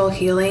physical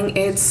healing,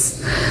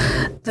 it's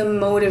the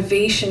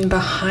motivation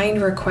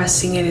behind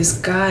requesting it is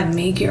God,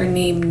 make your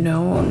name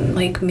known,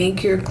 like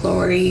make your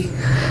glory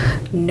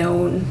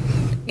known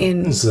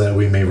in so that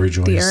we may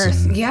rejoice the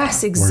earth.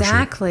 Yes,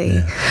 exactly.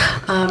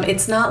 Yeah.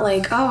 It's not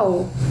like,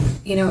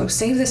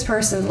 save this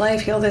person's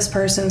life, heal this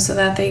person so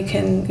that they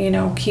can,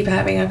 keep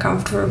having a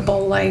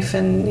comfortable life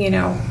and,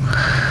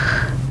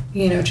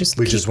 just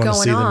we keep just want going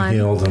to see on. Them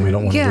healed and we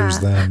don't want to lose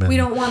them. We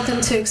don't want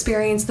them to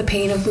experience the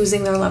pain of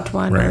losing their loved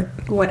one or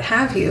what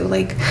have you.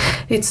 Like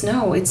it's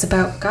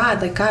about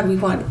God. Like God, we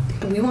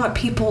want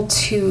people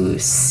to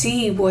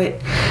see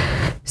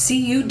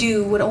you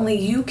do what only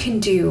you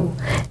can do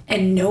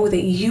and know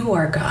that you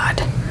are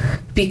God.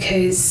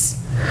 because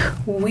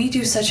we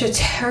do such a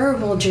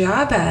terrible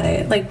job at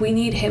it. Like, we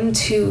need him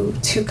to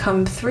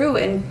come through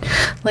and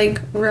like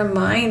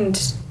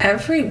remind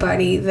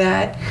everybody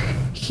that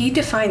he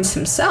defines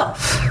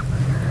himself,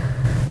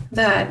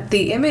 that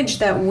the image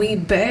that we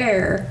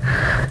bear,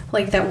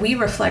 like that we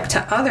reflect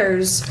to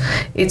others,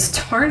 it's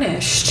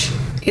tarnished.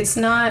 It's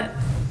not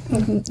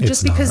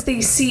just because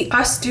they see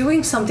us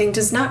doing something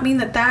does not mean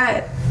that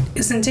that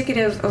is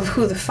indicative of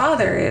who the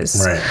Father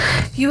is.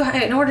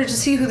 Right. In order to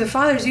see who the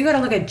Father is, you got to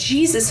look at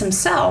Jesus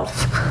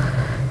himself.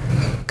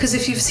 Because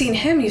if you've seen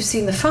him, you've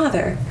seen the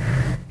Father.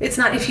 It's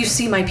not if you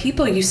see my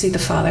people, you see the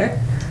Father.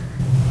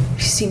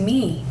 You see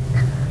me.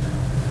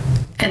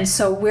 And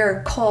so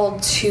we're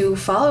called to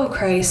follow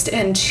Christ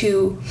and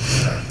to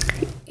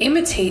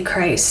imitate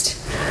Christ.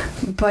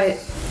 But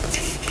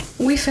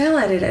we fail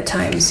at it at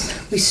times.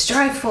 We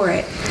strive for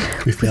it.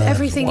 We fail with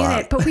everything in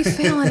it, but we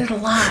fail at it a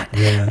lot.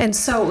 Yeah. And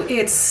so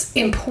it's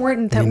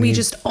important that we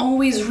just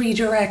always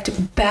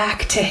redirect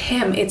back to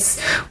him.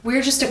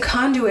 We're just a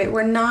conduit.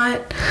 We're not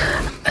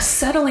a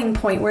settling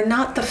point. We're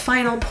not the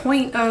final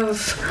point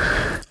of...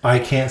 I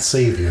can't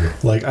save you.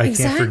 Like, I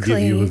can't forgive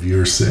you of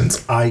your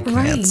sins. I can't.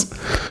 Right.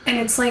 And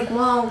it's like,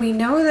 well, we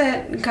know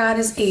that God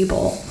is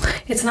able.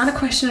 It's not a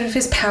question of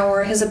his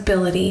power, his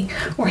ability,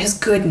 or his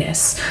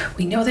goodness.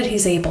 We know that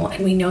he's able,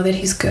 and we know that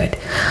he's good.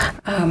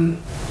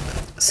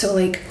 So,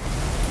 like,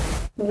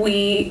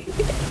 we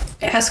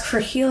ask for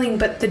healing,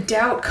 but the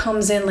doubt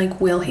comes in, like,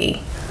 will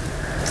he?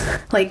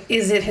 Like,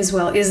 is it his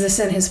will? Is this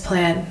in his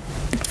plan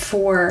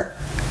for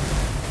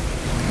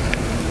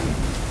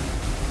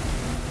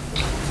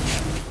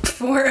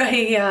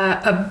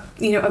a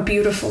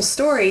beautiful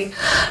story?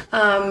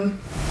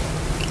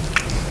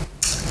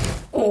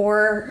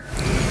 Or...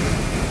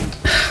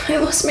 I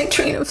lost my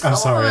train of thought. I'm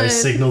sorry, I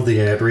signaled the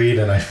ad read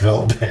and I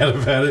felt bad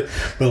about it,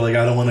 but like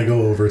I don't want to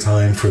go over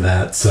time for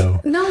that, so.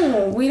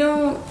 No, we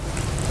don't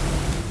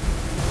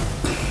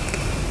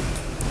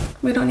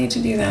need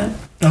to do that.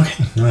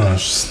 Okay, no,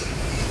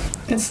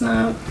 it's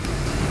not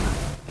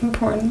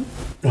important.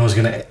 Well,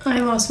 I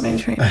lost my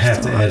train of thought. I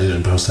have to edit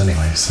and post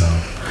anyway, so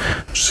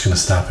I'm just going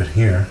to stop it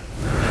here.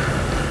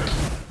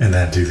 And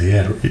then do the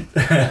ad read.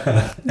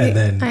 And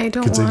then I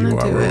don't want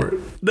to do it.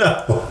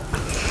 No.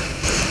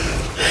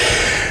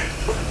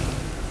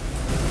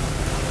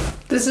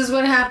 This is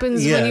what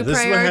happens when you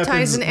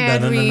prioritize an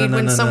ad read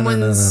when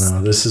someone's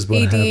This is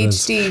what ADHD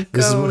happens.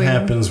 This is what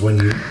happens when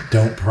you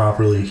don't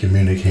properly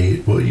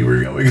communicate what you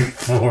were going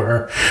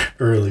for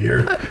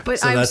earlier. But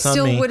so I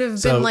still would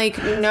have been like,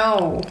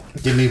 no.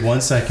 Give me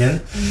 1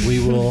 second. We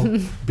will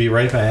be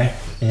right back.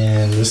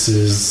 And this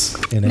is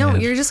an ad. No,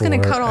 you're just going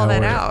to cut all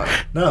that out.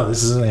 No,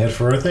 this is an ad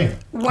for our thing.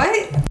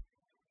 What?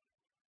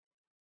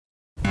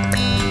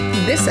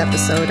 This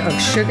episode of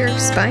Sugar,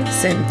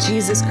 Spice, and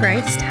Jesus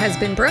Christ has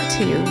been brought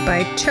to you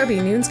by Chubby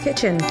Noon's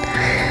Kitchen.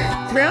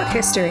 Throughout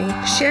history,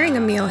 sharing a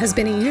meal has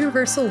been a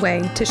universal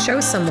way to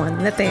show someone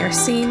that they are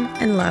seen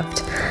and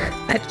loved.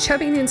 At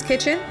Chubby Noon's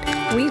Kitchen,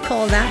 we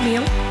call that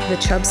meal the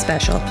Chub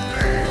Special.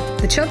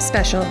 The Chub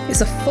Special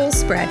is a full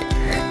spread,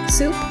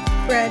 soup,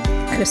 bread,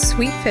 and a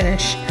sweet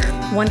finish,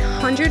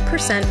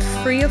 100%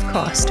 free of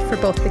cost for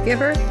both the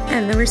giver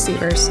and the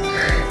receivers.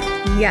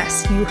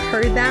 Yes, you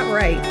heard that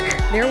right.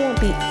 There won't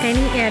be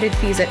any added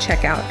fees at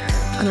checkout,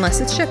 unless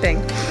it's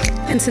shipping.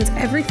 And since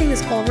everything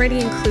is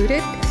already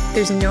included,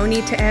 there's no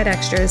need to add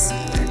extras.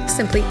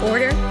 Simply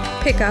order,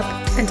 pick up,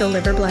 and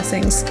deliver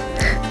blessings.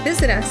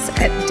 Visit us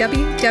at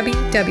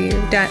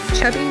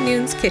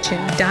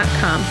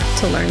www.chubbynoonskitchen.com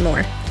to learn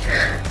more.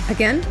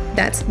 Again,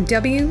 that's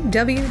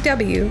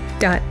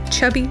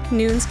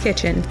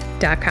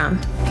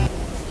www.chubbynoonskitchen.com.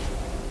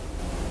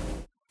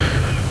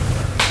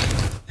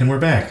 And we're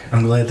back.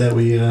 I'm glad that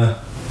we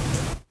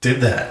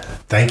did that.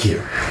 Thank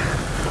you.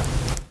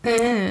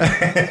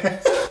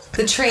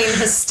 The train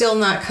has still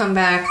not come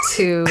back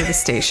to the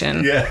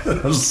station. Yeah,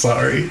 I'm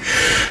sorry.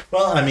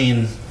 Well, I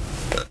mean,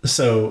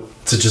 so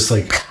to just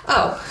like...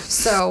 Oh,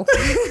 so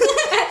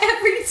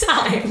every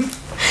time.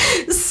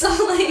 So,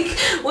 like,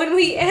 when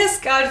we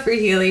ask God for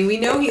healing, we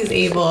know he's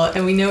able,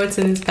 and we know it's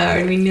in his power,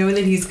 and we know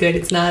that he's good.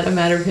 It's not a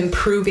matter of him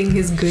proving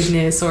his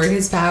goodness or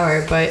his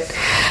power, but...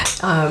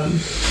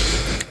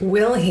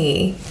 will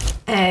he?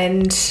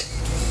 And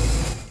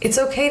it's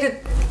okay to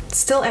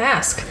still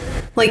ask.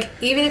 Like,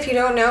 even if you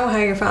don't know how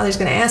your father's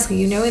going to ask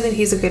you know that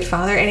he's a good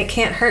father, and it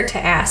can't hurt to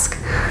ask.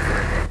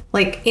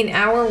 Like, in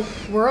our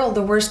world,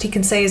 the worst he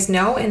can say is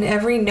no, and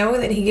every no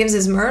that he gives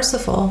is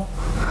merciful.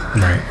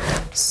 Right.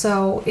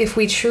 So if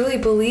we truly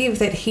believe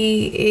that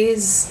he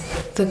is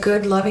the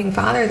good, loving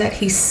father that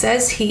he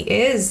says he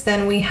is,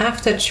 then we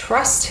have to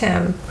trust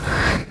him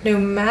no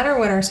matter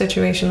what our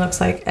situation looks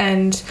like.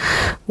 And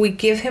we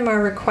give him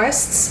our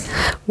requests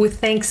with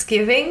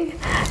thanksgiving,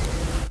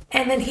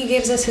 and then he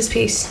gives us his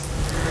peace.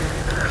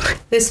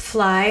 This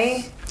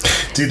fly...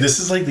 Dude, this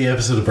is like the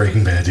episode of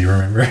Breaking Bad. Do you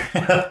remember?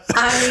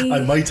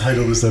 I might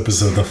title this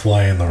episode The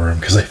Fly in the Room,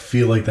 because I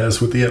feel like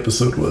that's what the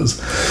episode was.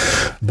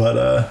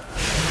 But,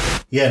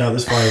 yeah, no,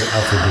 this fly is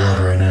out for blood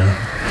right now.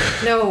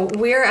 No,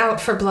 we're out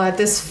for blood.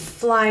 This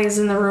flies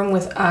in the room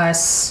with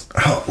us.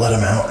 Oh, let him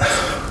out.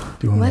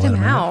 Do you want Let to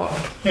him out.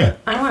 Yeah.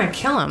 I want to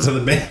kill him. So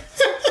the Because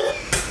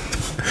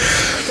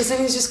then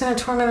he's just going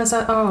to torment us.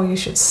 Oh, you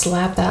should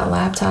slap that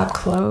laptop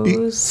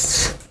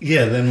closed.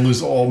 yeah, then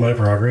lose all my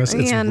progress.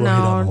 It's right on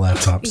the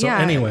laptop. So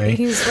anyway,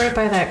 he's right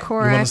by that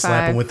Core you i5. want to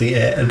slap him with the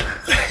ad.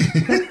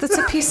 That's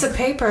a piece of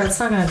paper. It's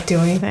not going to do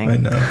anything. I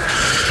know.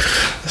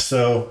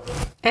 So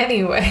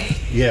anyway.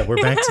 Yeah, we're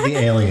back to the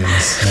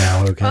aliens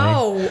now, okay?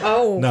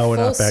 Oh. No, we're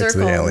not back to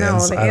the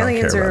aliens. No, the I don't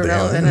aliens care are about the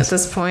irrelevant aliens. at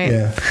this point.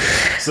 Yeah.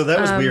 So that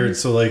was weird.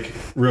 So, like,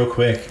 real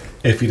quick,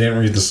 if you didn't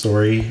read the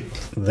story,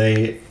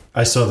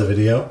 I saw the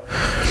video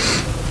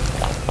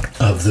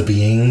of the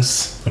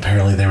beings.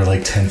 Apparently, they were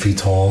like 10 feet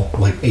tall,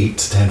 like 8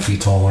 to 10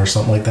 feet tall or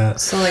something like that.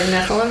 So, like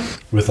Nephilim?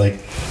 With, like,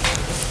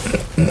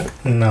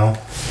 no,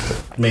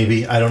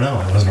 maybe. I don't know.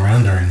 I wasn't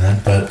around during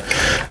that. But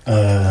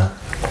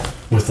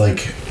with,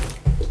 like,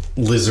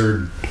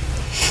 lizard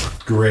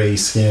gray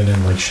skin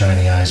and like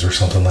shiny eyes or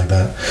something like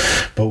that.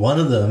 But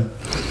one of them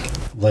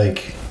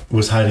like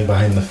was hiding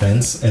behind the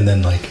fence and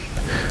then like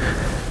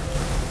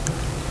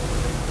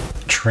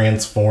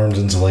transformed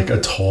into like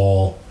a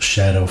tall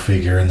shadow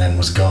figure and then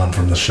was gone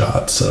from the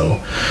shot. So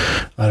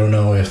I don't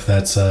know if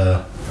that's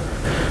I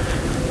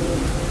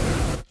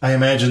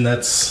imagine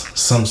that's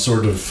some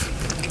sort of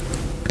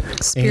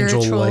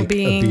spiritual angel-like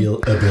being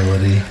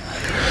ability.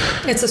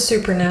 It's a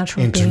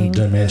supernatural being.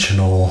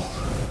 Interdimensional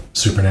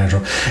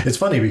supernatural. It's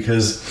funny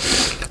because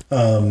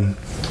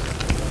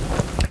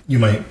you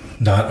might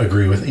not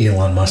agree with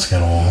Elon Musk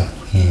at all.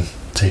 You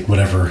take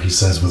whatever he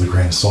says with a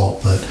grain of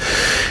salt, but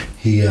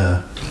he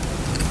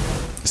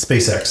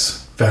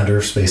SpaceX, founder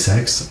of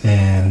SpaceX,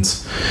 and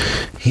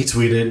he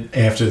tweeted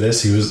after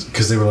this,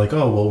 because they were like,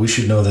 oh, well, we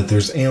should know that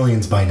there's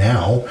aliens by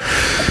now.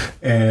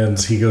 And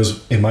he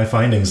goes, in my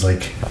findings,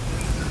 like,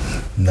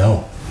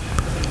 no.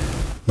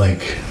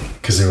 Like,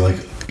 because they were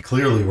like,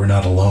 clearly we're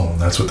not alone.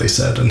 That's what they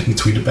said. And he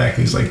tweeted back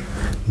and he's like,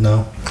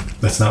 no,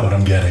 that's not what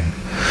I'm getting.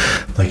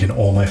 Like in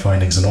all my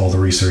findings and all the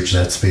research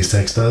that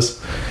SpaceX does,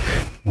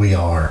 we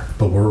are,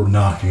 but we're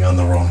knocking on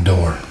the wrong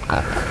door.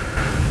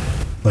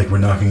 Like we're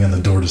knocking on the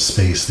door to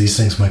space. These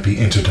things might be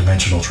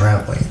interdimensional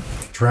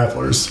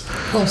travelers.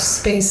 Well,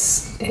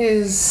 space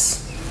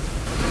is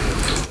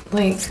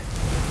like,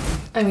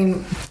 I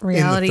mean,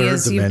 reality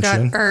is you've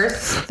got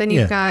Earth, then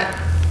you've got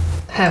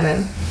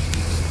heaven.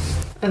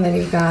 And then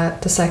you've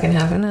got the second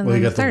heaven, and then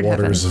you the got third the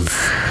waters heaven. of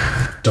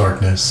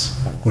darkness,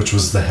 which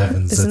was the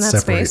heavens that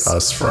separate space?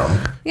 us from.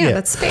 Yeah,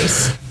 that's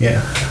space.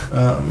 Yeah.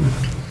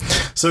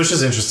 So it's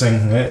just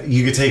interesting.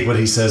 You could take what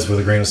he says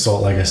with a grain of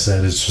salt. Like I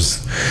said, it's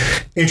just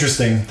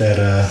interesting that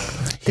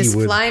he this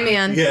would. fly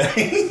man. Yeah.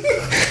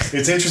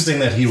 It's interesting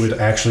that he would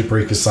actually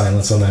break his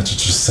silence on that to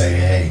just say,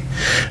 "Hey,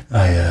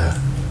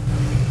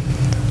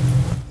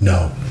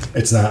 no,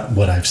 it's not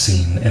what I've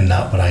seen and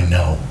not what I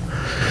know."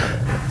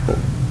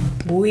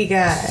 We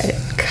got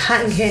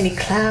cotton candy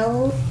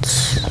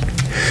clouds.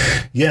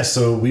 Yeah,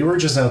 so we were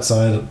just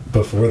outside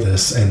before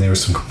this, and there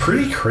was some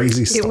pretty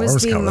crazy storms coming. It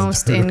was the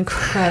most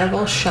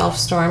incredible shelf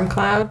storm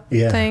cloud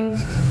thing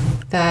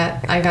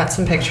that I got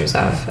some pictures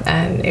of,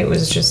 and it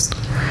was just,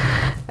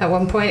 at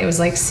one point, it was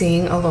like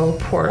seeing a little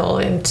portal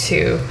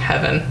into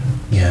heaven.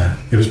 Yeah,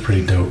 it was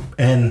pretty dope.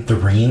 And the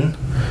rain.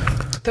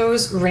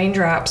 Those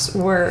raindrops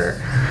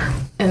were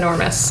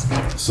enormous.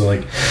 So,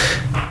 like,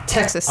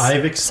 Texas.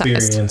 I've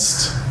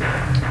experienced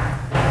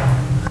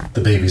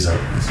the baby's up.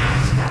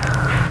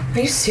 Are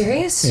you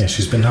serious? Yeah,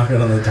 she's been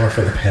knocking on the door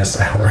for the past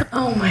hour.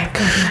 Oh my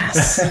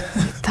goodness.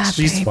 That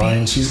She's baby.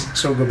 fine.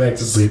 She'll go back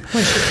to sleep.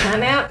 Was she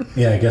cat-nap?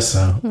 Yeah, I guess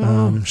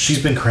so.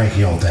 She's been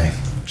cranky all day.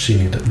 She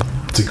needed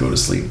to go to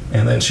sleep,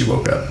 and then she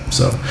woke up.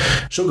 So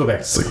she'll go back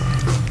to sleep.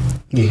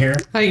 You hear?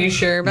 Are you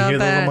sure about you hear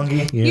that? The little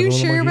monkey? You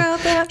sure about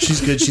that? She's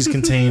good. She's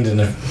contained,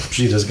 and if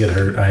she does get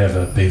hurt, I have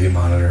a baby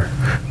monitor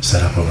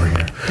set up over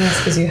here. Yes,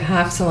 because you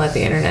have to let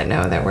the internet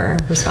know that we're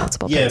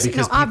responsible parents. Yeah,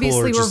 because no,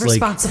 obviously we're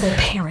responsible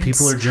parents.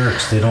 People are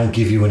jerks. They don't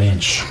give you an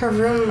inch. Her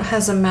room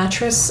has a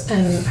mattress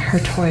and her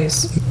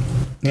toys.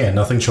 Yeah,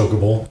 nothing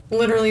chokeable.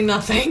 Literally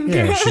nothing.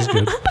 Yeah, she's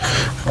good.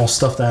 All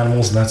stuffed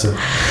animals, and that's it.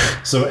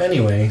 So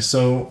anyway,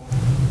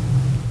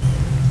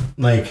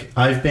 like,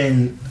 I've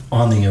been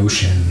on the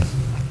ocean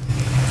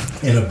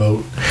in a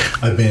boat.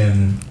 I've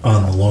been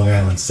on the Long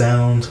Island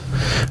Sound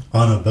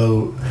on a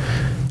boat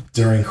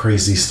during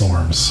crazy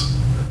storms,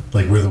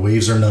 like where the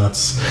waves are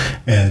nuts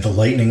and the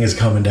lightning is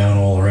coming down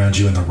all around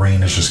you and the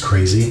rain is just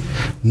crazy.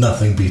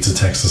 Nothing beats a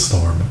Texas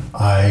storm.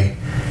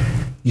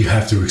 You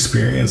have to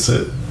experience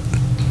it.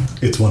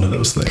 It's one of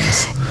those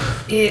things.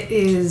 It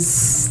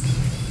is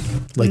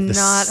like the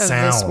not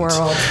sound, of this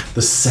world.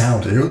 The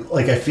sound,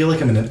 like I feel like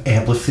I'm in an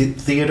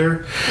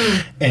amphitheater,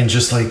 and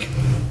just like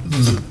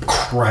the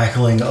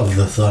crackling of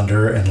the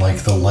thunder and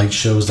like the light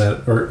shows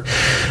that, or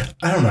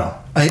I don't know.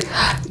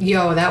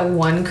 Yo, that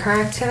one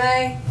crack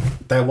today.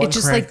 That one it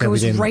just crack like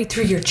goes right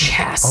through your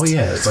chest. Oh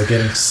yeah, it's like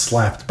getting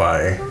slapped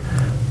by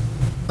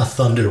a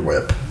thunder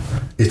whip.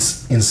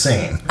 It's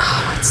insane.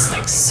 Oh, it's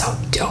like so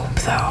dope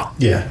though.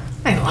 Yeah,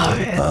 I love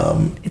it.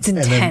 It's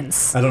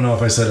intense. I don't know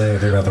if I said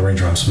anything about the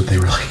raindrops, but they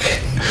were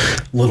like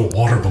little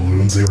water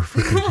balloons. They were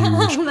freaking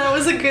huge. That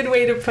was a good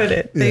way to put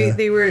it.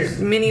 They were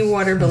mini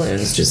water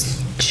balloons,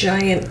 just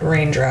giant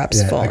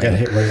raindrops falling. I got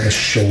hit right in the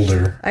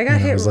shoulder. I got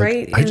hit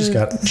right in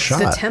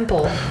the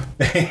temple.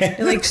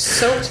 It like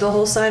soaked the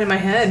whole side of my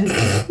head.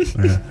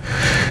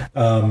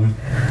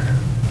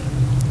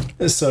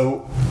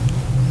 So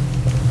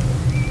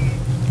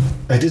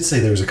I did say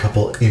there was a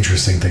couple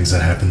interesting things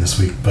that happened this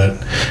week,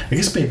 but I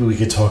guess maybe we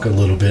could talk a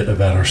little bit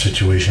about our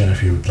situation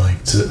if you would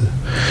like to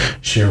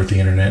share with the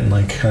internet and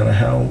like kind of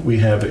how we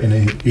have an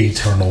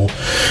eternal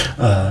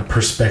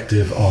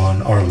perspective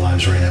on our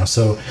lives right now.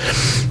 So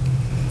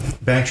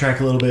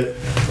backtrack a little bit.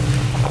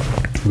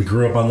 We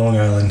grew up on Long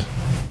Island.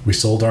 We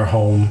sold our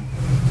home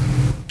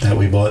that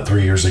we bought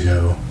 3 years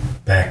ago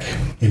back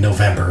in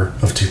November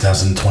of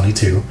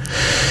 2022,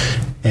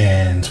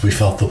 and we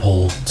felt the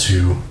pull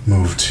to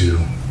move to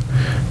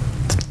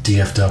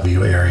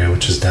DFW area,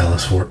 which is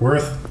Dallas Fort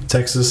Worth,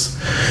 Texas,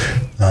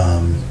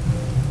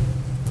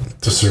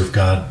 to serve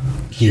God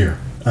here.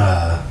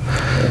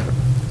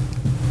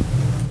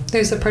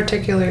 There's a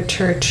particular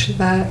church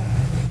that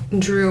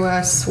drew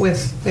us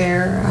with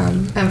their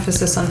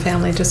emphasis on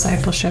family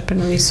discipleship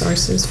and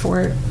resources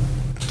for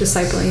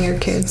discipling your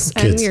kids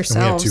and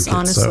yourselves, and kids,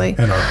 honestly,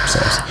 and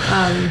ourselves.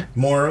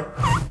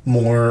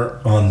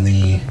 More on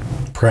the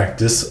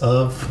practice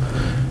of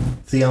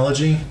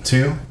theology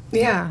too.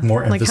 Yeah,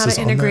 more emphasis like how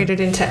to integrate it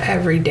into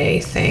everyday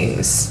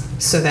things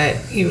so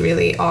that you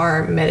really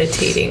are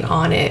meditating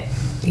on it,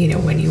 you know,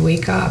 when you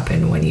wake up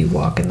and when you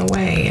walk in the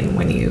way and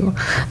when you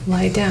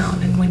lie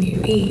down and when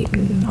you eat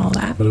and all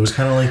that. But it was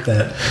kind of like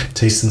that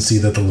taste and see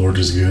that the Lord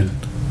is good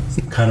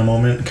kind of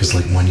moment, because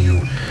like when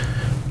you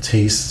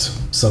taste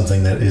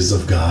something that is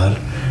of God,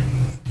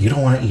 you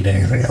don't want to eat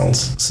anything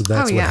else. So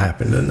that's what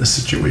happened in this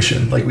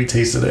situation. Like we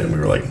tasted it and we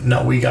were like,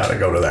 no, we got to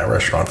go to that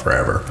restaurant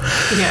forever.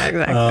 Yeah,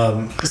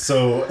 exactly.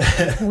 So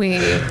we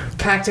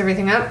packed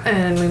everything up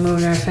and we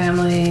moved our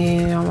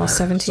family almost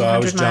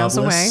 1,700 miles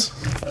away.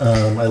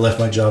 I left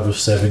my job of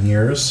 7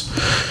 years.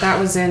 That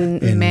was in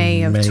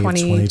May of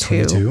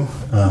 2022.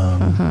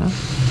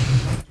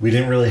 We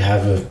didn't really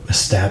have an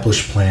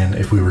established plan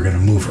if we were going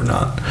to move or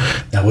not.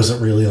 That wasn't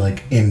really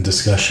like in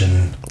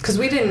discussion. Because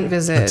we didn't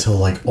visit until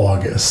like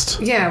August.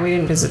 Yeah, we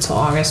didn't visit till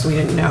August. We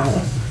didn't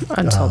know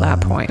until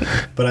that point.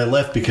 But I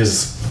left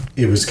because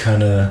it was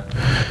kind of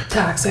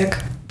toxic.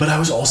 But I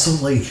was also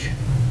like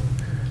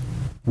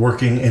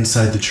working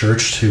inside the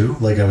church too.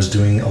 Like I was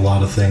doing a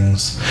lot of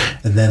things,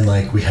 and then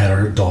like we had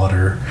our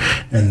daughter,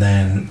 and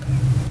then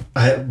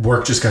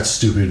work just got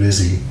stupid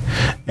busy,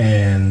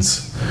 and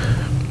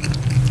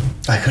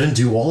I couldn't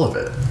do all of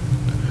it,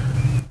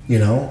 you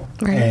know?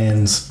 Right.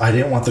 And I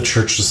didn't want the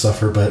church to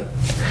suffer, but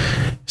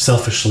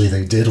selfishly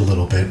they did a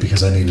little bit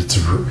because I needed to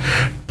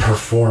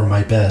perform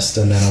my best.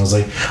 And then I was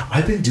like,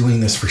 I've been doing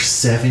this for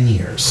 7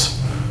 years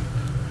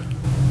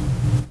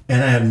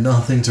and I have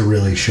nothing to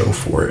really show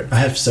for it. I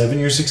have 7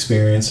 years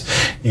experience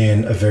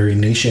in a very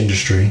niche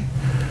industry.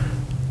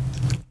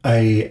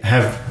 I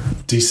have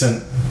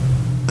decent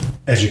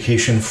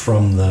education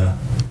from the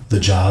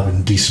job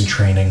and decent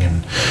training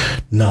and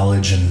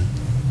knowledge and,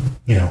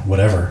 you know,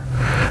 whatever.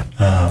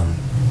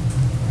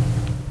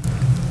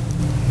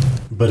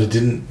 But it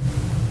didn't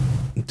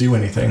do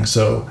anything.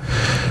 So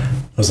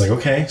I was like,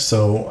 okay,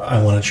 so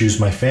I want to choose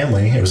my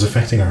family. It was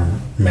affecting our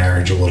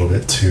marriage a little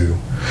bit too.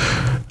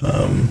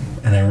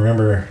 And I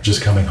remember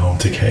just coming home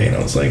to Kay and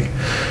I was like,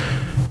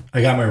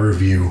 I got my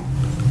review,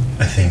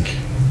 I think,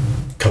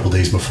 a couple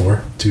days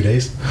before, 2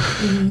 days.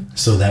 Mm-hmm.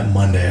 So that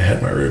Monday I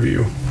had my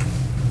review.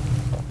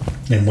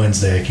 And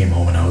Wednesday I came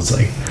home and I was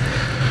like,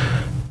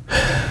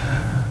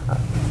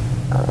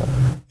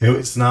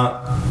 it's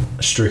not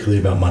strictly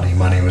about money.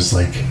 Money was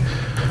like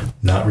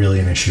not really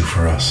an issue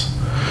for us.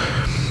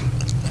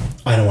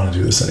 I don't want to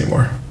do this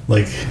anymore.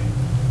 Like,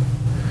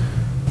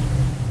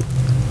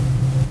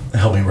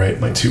 help me write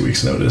my 2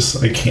 weeks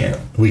notice. We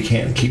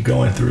can't keep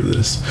going through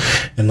this.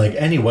 And like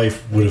any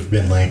wife would have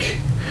been like,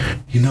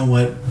 you know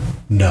what?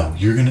 No,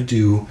 you're going to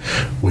do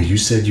what you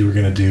said you were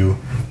going to do.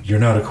 You're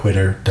not a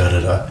quitter,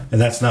 da-da-da. And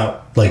that's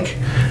not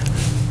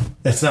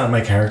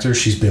my character.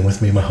 She's been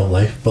with me my whole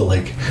life, but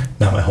like,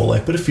 not my whole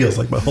life, but it feels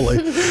like my whole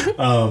life.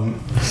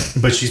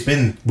 But she's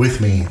been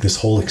with me this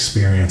whole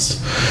experience.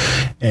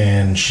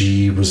 And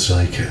she was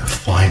like,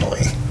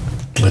 finally,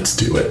 let's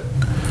do it.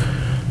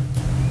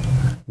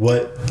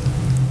 What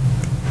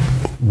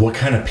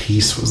kind of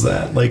peace was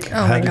that? Like,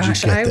 how did you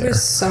get there? I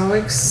was so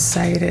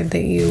excited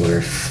that you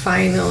were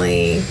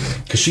finally...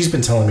 Because she's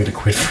been telling me to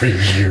quit for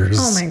years.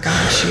 Oh my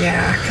gosh,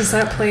 yeah. Because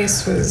that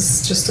place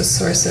was just a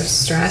source of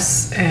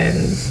stress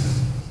and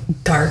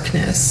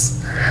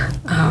darkness.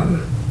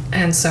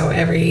 And so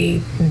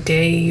every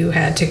day you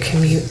had to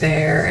commute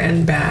there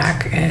and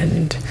back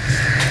and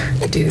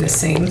do the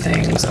same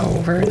things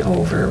over and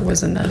over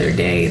was another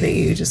day that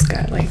you just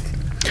got like...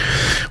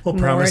 Well,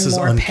 promises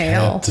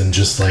unkept and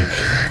just like...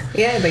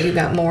 Yeah, but you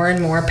got more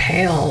and more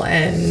pale,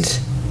 and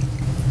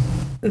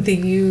the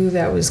you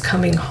that was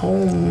coming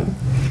home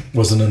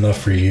wasn't enough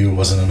for you,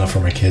 wasn't enough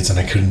for my kids, and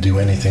I couldn't do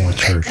anything with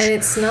church. And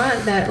it's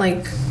not that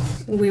like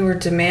we were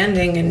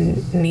demanding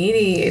and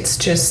needy, it's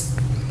just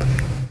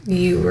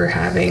you were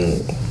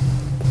having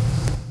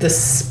the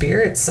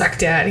spirit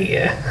sucked out of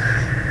you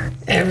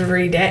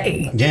every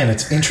day. Yeah, and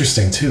it's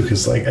interesting too,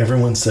 because like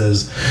everyone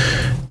says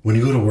when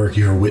you go to work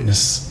you're a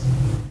witness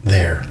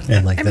there,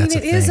 and like that's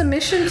it is a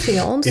mission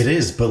field. It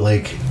is, but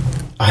like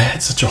I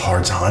had such a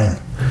hard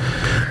time.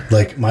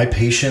 Like my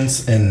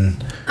patience,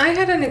 and I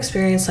had an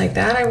experience like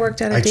that. I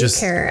worked at a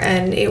daycare,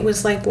 and it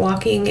was like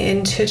walking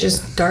into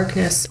just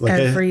darkness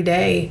every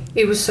day.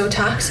 It was so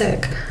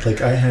toxic.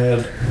 Like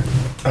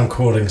I'm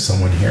quoting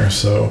someone here,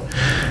 so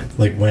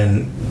like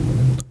when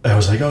I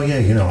was like, oh yeah,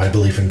 you know, I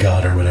believe in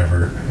God or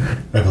whatever,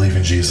 I believe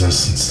in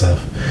Jesus and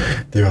stuff,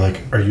 they were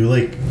like, are you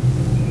like,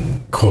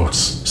 quotes,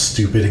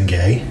 stupid and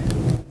gay,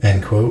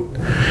 end quote.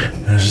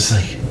 And I was just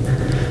like,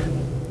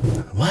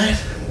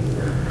 what?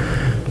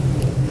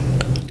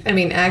 I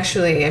mean,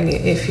 actually,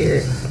 if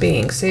you're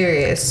being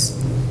serious,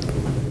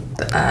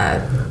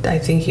 I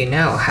think you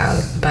know how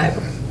the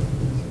Bible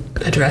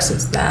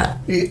addresses that.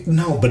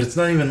 No, but it's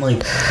not even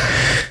like...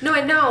 No,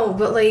 I know,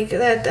 but like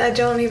that, I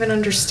don't even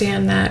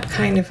understand that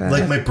kind of...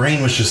 Like my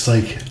brain was just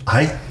like,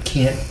 I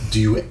can't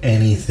do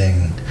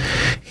anything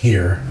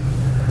here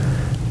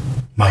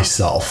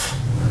myself.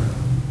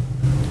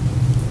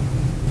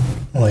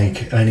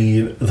 Like, I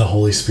need the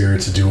Holy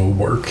Spirit to do a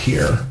work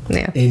here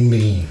in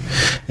me.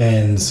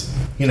 And,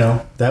 you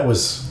know, that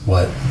was,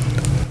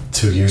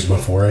 2 years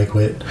before I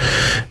quit.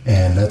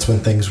 And that's when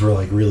things were,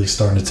 like, really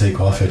starting to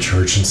take off at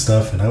church and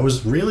stuff. And I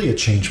was really a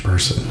changed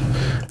person.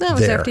 That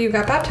was after you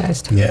got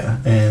baptized. Yeah.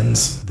 And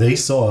they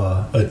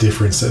saw a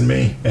difference in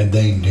me. And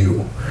they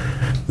knew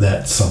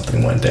that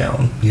something went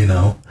down, you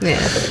know? Yeah.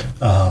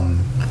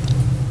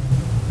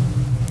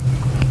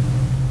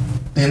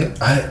 And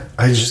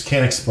I just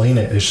can't explain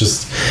it. It's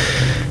just...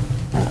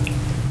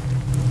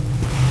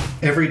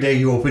 Every day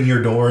you open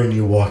your door and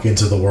you walk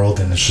into the world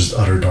and it's just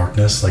utter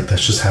darkness. Like,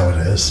 that's just how it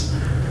is.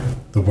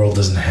 The world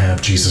doesn't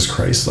have Jesus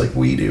Christ like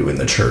we do in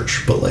the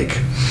church. But, like...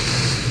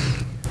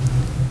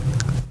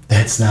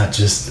 That's not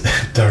just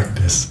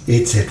darkness.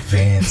 It's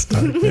advanced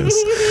darkness.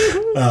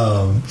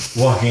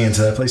 Walking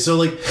into that place. So,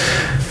 like...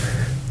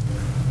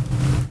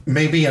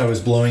 Maybe I was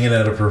blowing it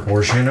out of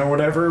proportion or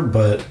whatever,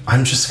 but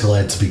I'm just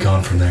glad to be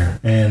gone from there.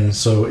 And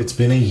so it's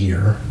been a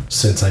year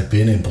since I've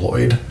been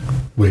employed,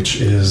 which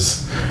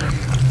is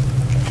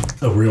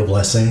a real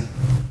blessing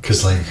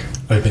because, like,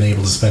 I've been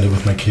able to spend it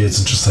with my kids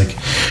and just, like,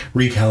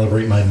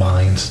 recalibrate my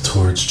mind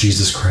towards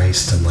Jesus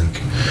Christ and,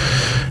 like,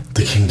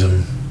 the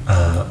kingdom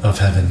of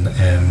heaven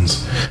and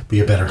be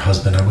a better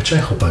husband, which I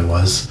hope I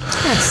was.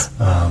 Yes.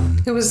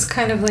 It was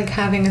kind of like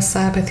having a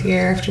Sabbath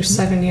year after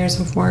 7 years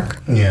of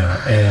work.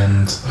 Yeah,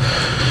 and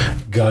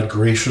God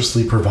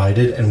graciously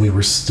provided, and we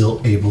were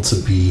still able to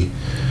be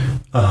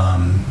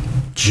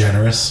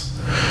generous.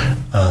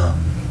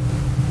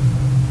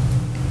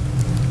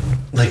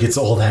 Like, it's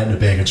all that in a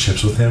bag of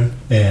chips with him.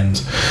 And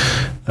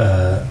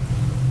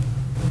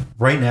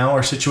right now,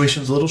 our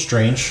situation's a little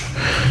strange.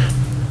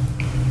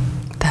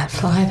 That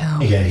fly,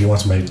 though. Yeah, he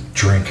wants my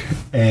drink,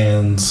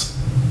 and...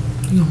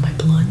 You want my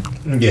blood?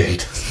 Yeah, he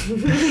does.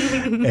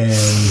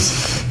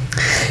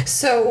 And...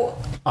 So...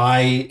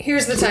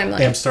 Here's the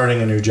timeline. I'm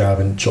starting a new job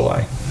in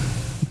July.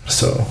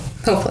 So...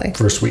 Hopefully.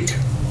 First week.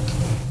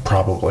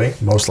 Probably.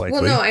 Most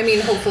likely. Well, no, I mean,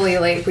 hopefully,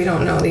 like, we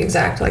don't know the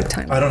exact, like,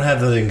 time. I don't have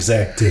the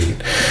exact date.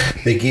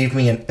 They gave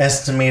me an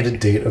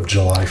estimated date of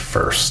July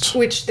 1st.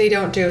 Which they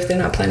don't do if they're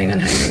not planning on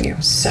hiring you,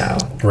 so...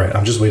 Right,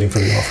 I'm just waiting for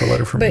the offer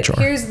letter from HR. But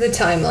here's the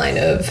timeline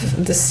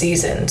of the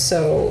season.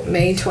 So,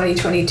 May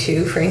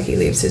 2022, Frankie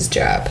leaves his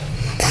job.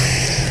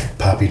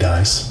 Poppy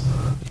dies.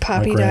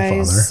 Poppy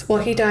dies.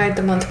 Well, he died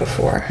the month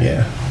before.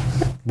 Yeah.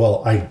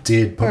 Well, I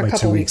did put my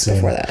 2 weeks in.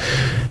 Before that.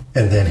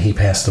 And then he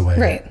passed away.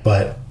 Right.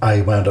 But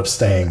I wound up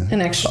staying.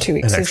 An extra 2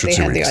 weeks. Because they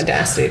had the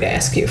audacity to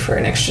ask you for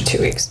an extra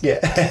 2 weeks. Yeah.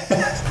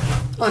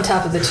 On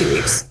top of the 2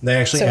 weeks. They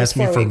actually asked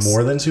me for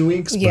more than 2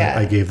 weeks, but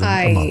I gave them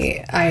a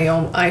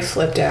month. I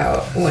flipped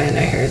out when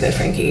I heard that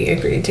Frankie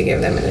agreed to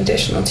give them an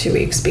additional 2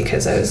 weeks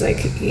because I was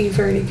like, you've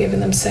already given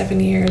them 7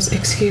 years.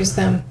 Excuse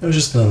them. It was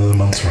just another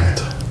month's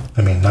rent.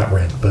 I mean, not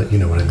rent, but you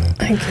know what I mean.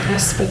 I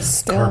guess, but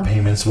still. Car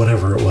payments,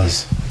 whatever it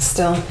was.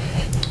 Still.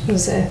 It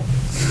was a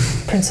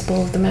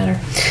principle of the matter.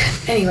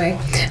 Anyway,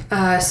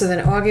 so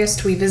then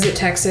August we visit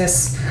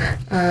Texas,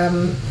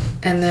 and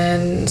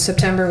then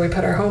September we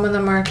put our home on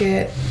the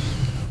market.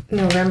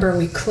 November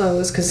we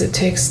close because it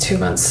takes 2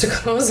 months to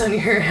close on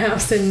your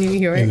house in New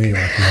York. In New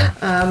York,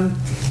 yeah.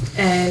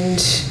 And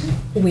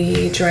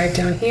we drive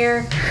down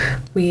here.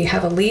 We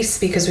have a lease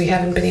because we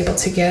haven't been able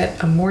to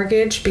get a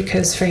mortgage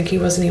because Frankie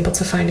wasn't able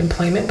to find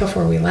employment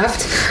before we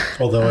left.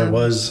 Although I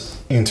was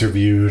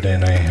interviewed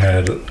and I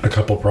had a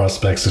couple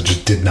prospects that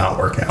just did not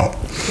work out.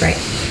 Right.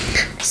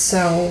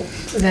 So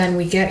then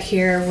we get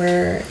here.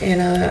 We're in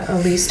a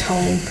leased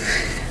home.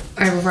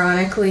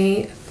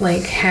 Ironically,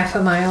 like half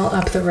a mile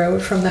up the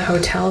road from the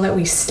hotel that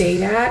we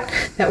stayed at,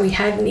 that we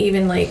hadn't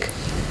even like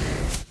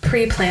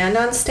pre-planned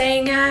on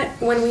staying at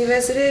when we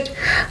visited.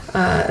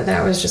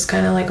 That was just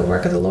kind of like a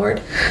work of the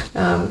Lord.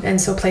 And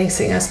so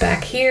placing us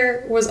back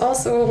here was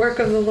also a work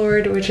of the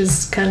Lord, which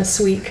is kind of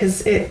sweet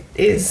because it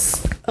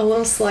is a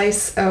little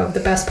slice of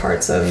the best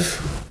parts of,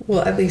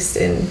 well, at least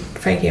in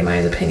Frankie and my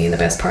opinion, the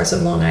best parts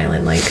of Long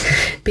Island, like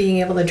being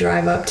able to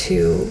drive up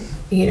to,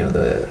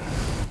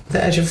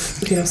 the edge of,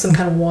 some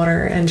kind of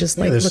water and just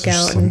like look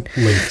out and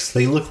lakes.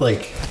 They look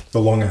like the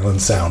Long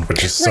Island Sound,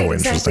 which is so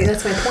exactly. interesting.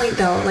 That's my point,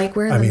 though. Like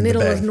we're in the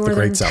middle of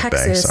northern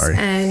Texas,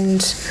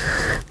 and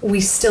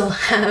we still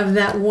have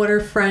that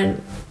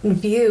waterfront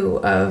view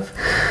of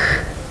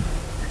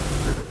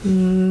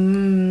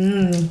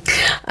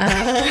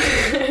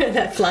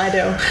that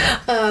Flido.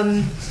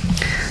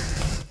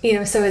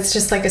 So it's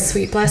just like a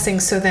sweet blessing.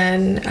 So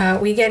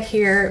then we get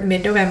here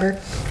mid-November,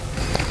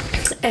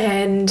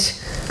 and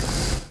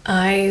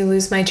I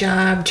lose my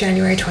job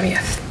January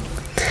 20th.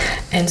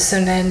 And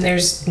so then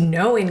there's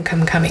no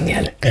income coming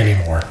in.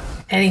 Anymore.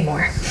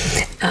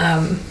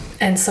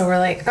 And so we're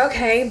like,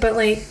 okay, but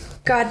like,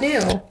 God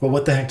knew. Well,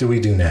 what the heck do we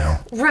do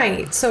now?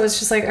 Right. So it's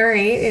just like, all right,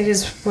 it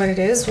is what it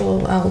is.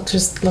 Well, I'll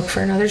just look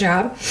for another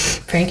job.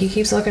 Frankie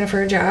keeps looking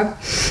for a job.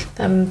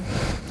 I'm,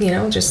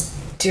 just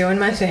doing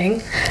my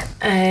thing.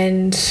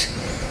 And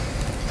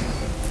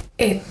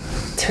it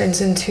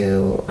turns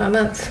into a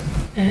month,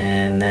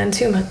 and then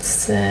 2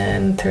 months,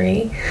 and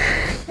 3,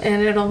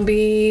 and it'll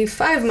be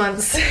 5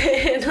 months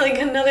in like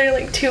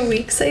another 2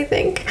 weeks, I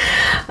think,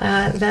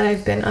 that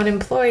I've been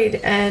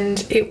unemployed.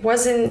 And it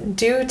wasn't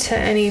due to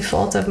any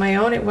fault of my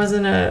own. It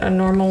wasn't a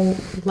normal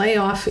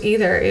layoff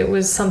either. It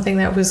was something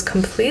that was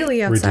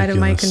completely outside of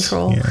my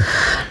control.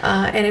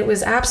 Yeah. And it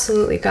was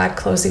absolutely God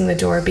closing the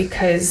door,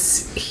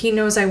 because he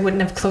knows I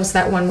wouldn't have closed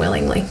that one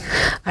willingly.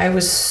 I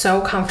was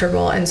so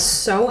comfortable and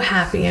so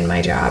happy in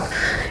my job.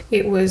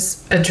 It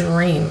was a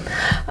dream.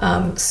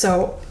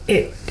 So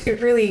it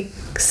really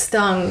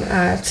stung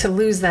to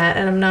lose that,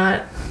 and I'm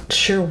not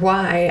sure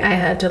why I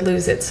had to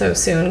lose it so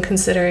soon,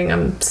 considering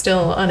I'm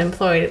still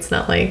unemployed. It's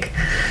not like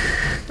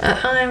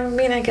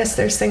I guess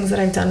there's things that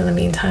I've done in the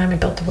meantime. I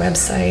built a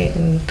website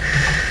and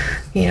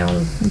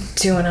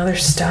doing other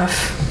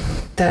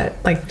stuff that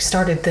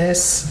started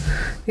this.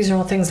 These are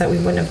all things that we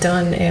wouldn't have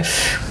done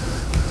if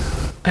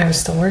I was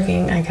still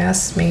working, I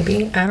guess,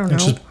 maybe. I don't know.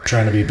 Just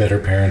trying to be better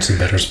parents and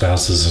better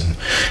spouses, and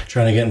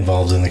trying to get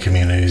involved in the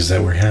communities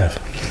that we have.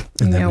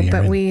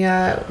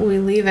 We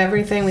leave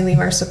everything. We leave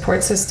our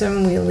support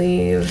system. We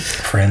leave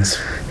friends.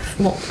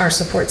 Well, our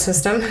support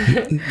system.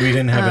 We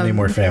didn't have any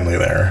more family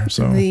there,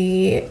 so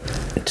the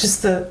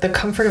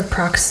comfort of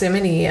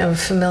proximity, of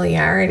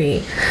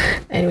familiarity,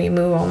 and we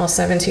move almost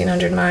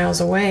 1,700 miles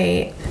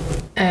away,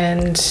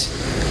 and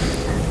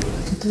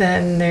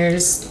then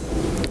there's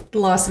the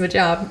loss of a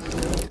job.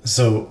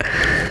 So,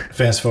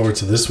 fast forward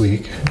to this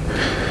week,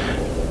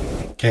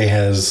 Kay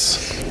has,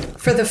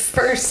 for the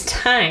first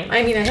time, I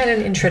had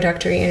an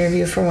introductory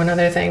interview for one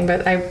other thing,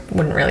 but I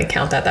wouldn't really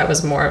count that. That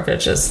was more of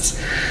just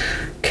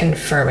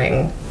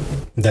confirming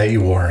that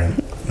you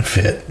weren't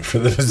fit for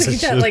the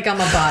position. Like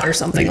I'm a bot or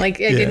something. I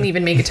didn't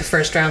even make it to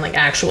first round,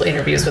 actual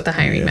interviews with the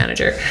hiring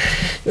manager.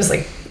 It was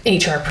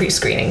HR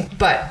pre-screening.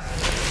 But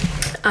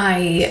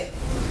I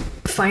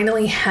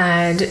finally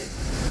had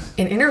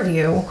an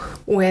interview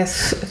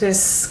with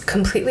this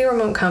completely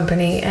remote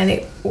company, and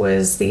it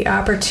was the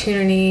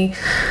opportunity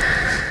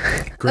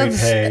great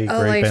pay, a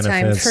great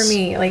lifetime benefits. For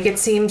me. It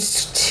seemed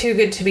too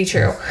good to be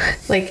true.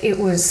 It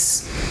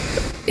was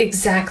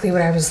exactly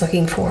what I was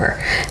looking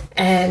for.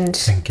 And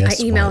I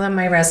emailed them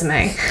my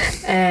resume,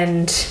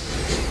 and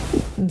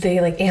they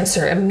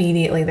answer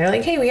immediately. They're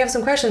like, hey, we have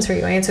some questions for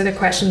you. I answer the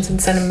questions and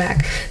send them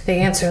back. They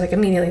answer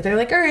immediately. They're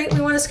like, all right,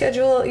 we want to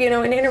schedule,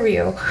 an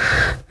interview.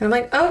 And I'm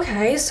like,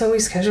 okay. So we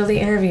schedule the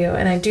interview,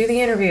 and I do the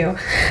interview,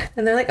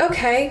 and they're like,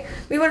 okay,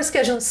 we want to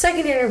schedule a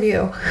second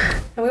interview,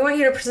 and we want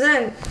you to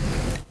present.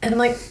 And I'm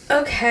like,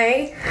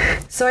 okay.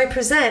 So I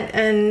present,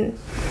 and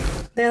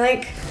they're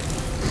like,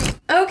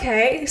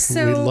 okay.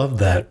 So we love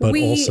that, but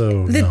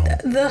also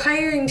the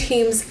hiring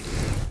teams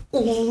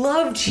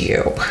loved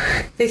you.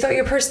 They thought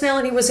your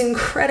personality was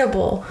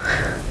incredible,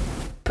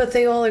 but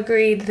they all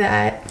agreed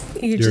that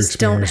you just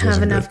don't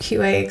have enough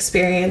QA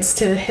experience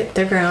to hit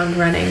the ground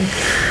running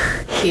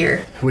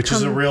here. Which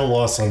is a real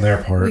loss on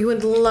their part. We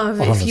would love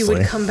if you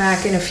would come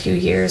back in a few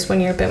years when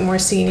you're a bit more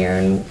senior,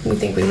 and we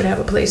think we would have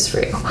a place for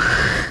you.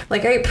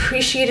 I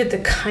appreciated the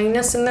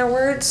kindness in their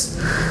words.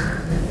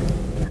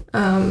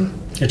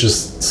 It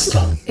just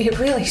stung. It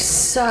really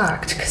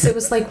sucked, because it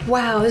was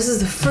wow, this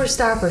is the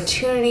first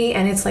opportunity,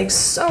 and it's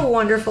so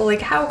wonderful.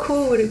 How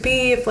cool would it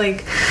be if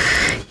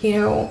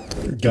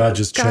God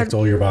just checked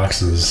all your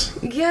boxes.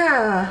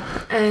 Yeah,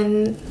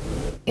 and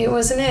it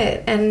wasn't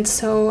it. And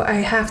so I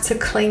have to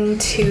cling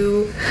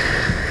to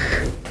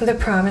the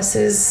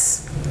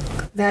promises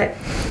that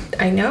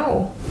I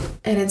know,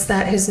 and it's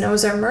that his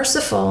no's are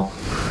merciful,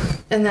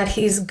 and that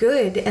he's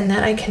good, and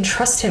that I can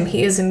trust him.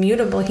 He is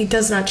immutable. He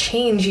does not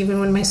change even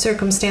when my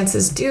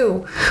circumstances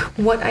do.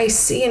 What I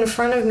see in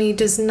front of me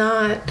does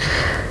not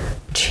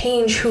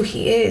change who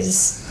he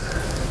is.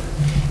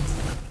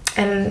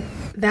 And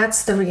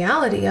that's the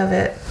reality of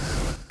it.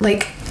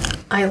 Like,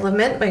 I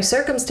lament my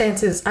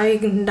circumstances. I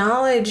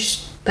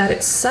acknowledge that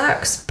it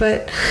sucks,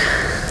 but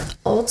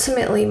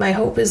ultimately my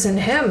hope is in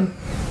him.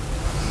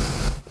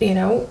 You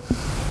know,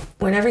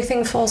 when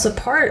everything falls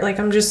apart, like,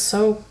 I'm just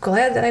so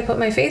glad that I put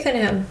my faith in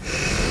him,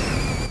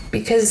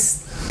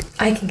 because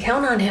I can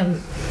count on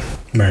him.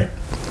 Right.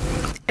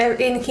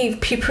 And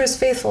he proves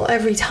faithful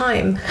every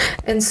time.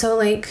 And so,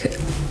 like,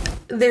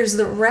 there's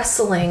the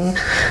wrestling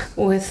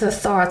with the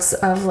thoughts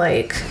of,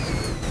 like,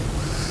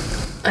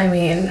 I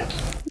mean,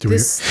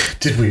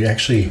 did we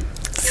actually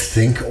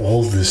think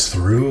all this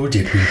through?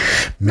 Did we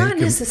make not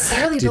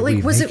necessarily, but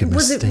like, was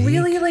it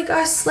really like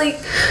us like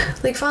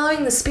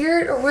following the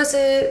spirit, or was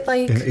it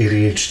like an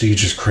ADHD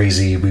just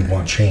crazy, we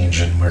want change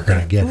and we're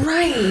gonna get it?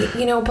 Right,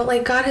 you know, but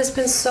like, God has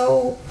been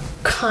so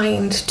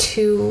kind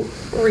to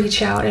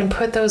reach out and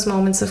put those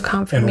moments of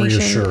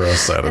confirmation and reassure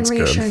us that it's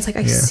good. It's like,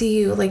 I see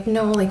you, like,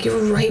 no, like,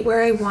 you're right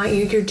where I want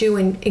you, you're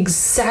doing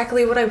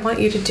exactly what I want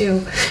you to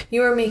do,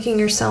 you are making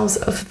yourselves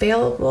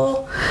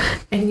available,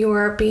 and you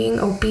are being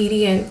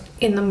obedient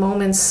in the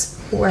moments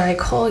where I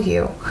call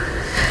you,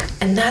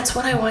 and that's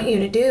what I want you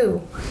to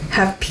do.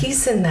 Have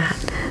peace in that.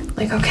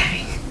 Like,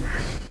 okay,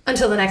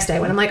 until the next day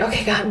when I'm like,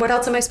 okay, God, what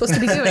else am I supposed to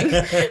be doing?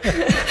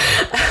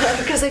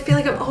 Because I feel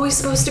like I'm always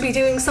supposed to be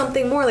doing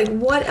something more. Like,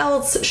 what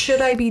else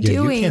should I be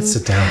doing? You can't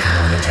sit down for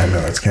more than 10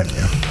 minutes, can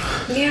you?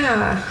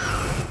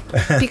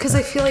 Yeah. Because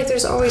I feel like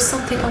there's always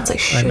something else I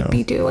should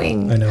be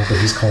doing. I know, but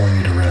he's calling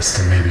you to rest,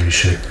 and maybe you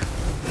should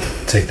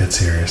take that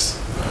serious.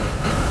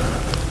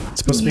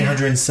 It's supposed to be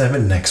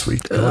 107 next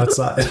week. Go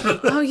outside.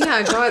 Oh,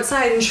 yeah, go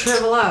outside and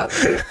shrivel up.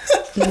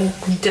 And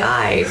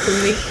die from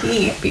the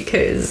heat,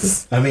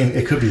 because... I mean,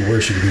 it could be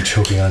worse. You could be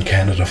choking on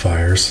Canada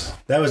fires.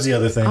 That was the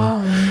other thing. Oh,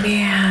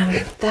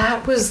 man.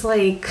 That was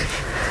like...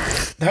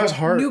 That was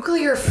hard.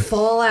 Nuclear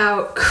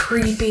fallout,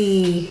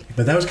 creepy.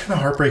 But that was kind of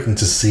heartbreaking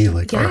to see,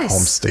 like, our home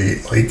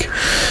state, like,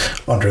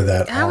 under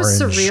that orange... That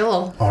was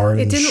surreal.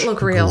 Orange, it didn't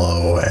look real.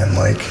 Glow and,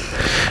 like,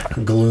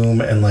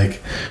 gloom and,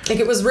 like... Like,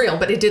 it was real,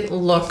 but it didn't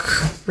look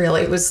real.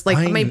 It was,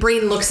 like, my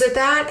brain looks at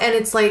that, and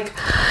it's, like,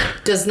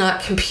 does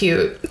not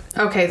compute.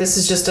 Okay, this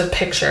is just a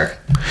picture.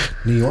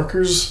 New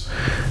Yorkers...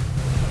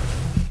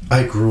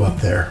 I grew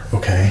up there,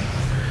 okay?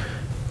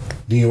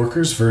 New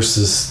Yorkers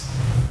versus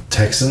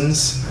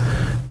Texans...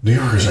 New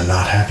Yorkers are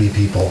not happy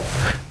people.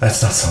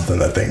 That's not something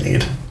that they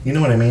need. You know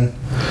what I mean?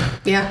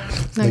 Yeah.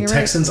 No, like,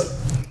 Texans,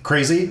 right.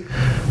 Crazy.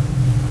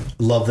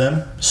 Love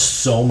them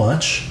so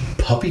much.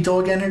 Puppy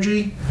dog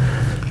energy.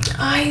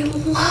 I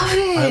love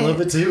it. I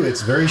love it too.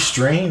 It's very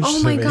strange.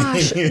 Oh my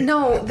gosh.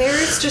 No, there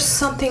is just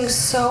something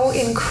so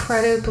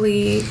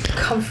incredibly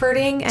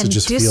comforting and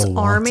just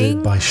disarming. Feel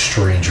wanted by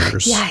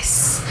strangers.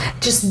 Yes.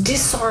 Just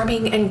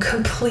disarming and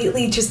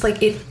completely just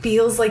like, it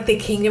feels like the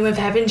kingdom of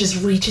heaven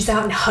just reaches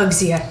out and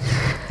hugs you.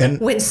 And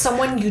when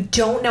someone you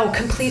don't know,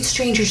 complete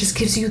stranger, just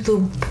gives you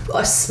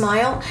a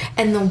smile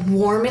and the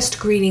warmest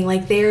greeting,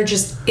 like they're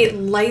just, it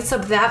lights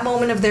up that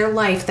moment of their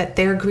life that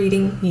they're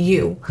greeting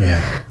you.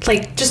 Yeah.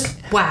 Like, just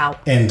wow.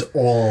 And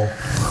all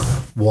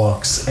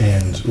walks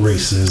and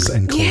races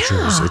and cultures.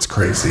 Yeah. It's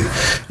crazy.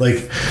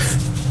 Like,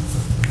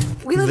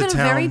 we live in a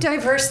very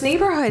diverse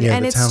neighborhood. Yeah,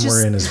 and the town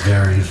we're in is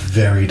very,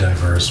 very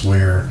diverse.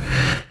 And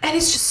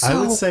it's just so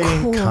I would say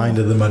cool. Kind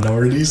of the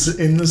minorities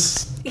in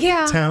this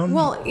town.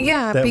 Well,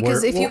 yeah,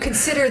 because if you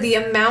consider the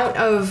amount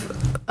of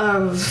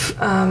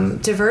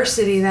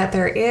diversity that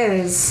there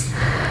is,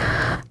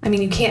 I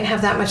mean, you can't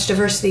have that much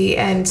diversity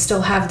and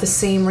still have the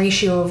same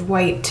ratio of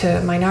white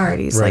to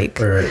minorities. Right.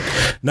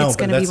 No, it's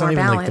but that's not even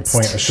balanced.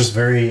 Like the point. It's just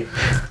very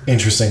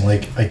interesting.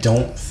 Like, I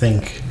don't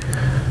think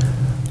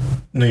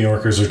New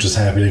Yorkers are just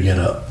happy to get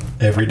up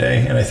every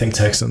day, and I think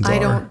Texans are. I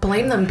don't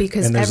blame them,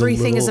 because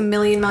everything is a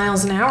million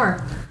miles an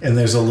hour. And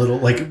there's a little,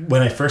 like,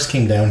 when I first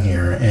came down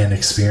here and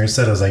experienced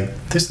that, I was like,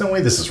 there's no way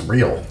this is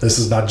real. This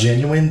is not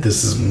genuine.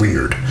 This is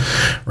weird,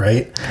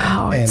 right?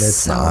 Oh, and it's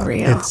so not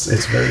real.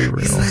 It's very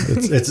real.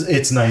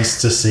 it's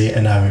nice to see,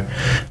 and I'm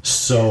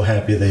so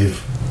happy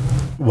they've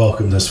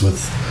welcomed us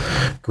with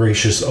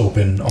gracious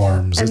open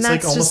arms. And it's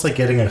like almost like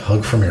getting a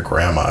hug from your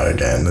grandma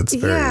again. It's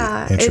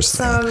very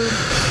interesting.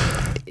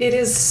 It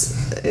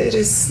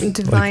is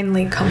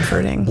divinely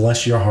comforting.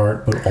 Bless your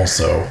heart, but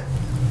also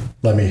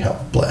let me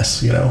help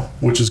bless,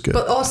 which is good.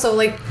 But also,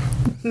 like,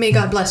 may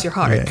God bless your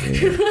heart.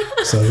 Yeah.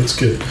 So that's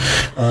good.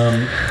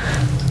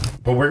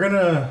 But we're going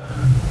to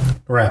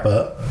wrap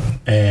up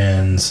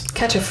and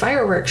catch a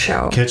fireworks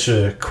show. Catch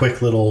a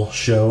quick little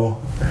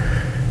show.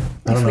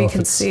 I don't know if we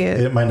can see it.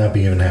 It might not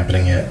be even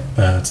happening yet.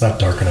 It's not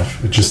dark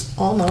enough. It just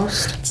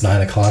almost. It's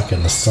 9:00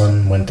 and the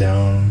sun went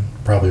down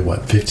probably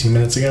 15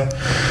 minutes ago.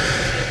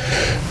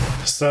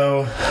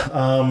 So,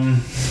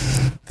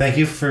 thank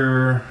you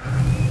for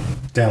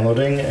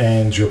downloading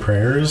and your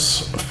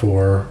prayers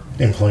for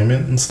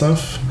employment and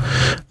stuff.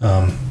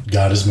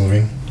 God is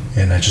moving,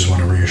 and I just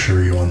want to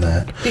reassure you on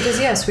that. Because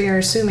yes, we are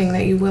assuming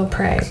that you will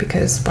pray,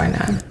 because why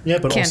not? Yeah,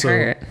 but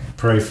also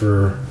pray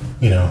for,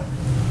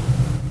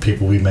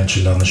 people we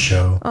mentioned on the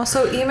show.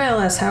 Also, email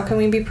us. How can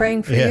we be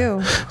praying for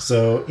you?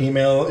 So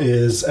email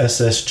is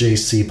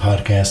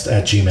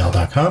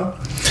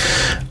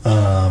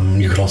ssjcpodcast@gmail.com.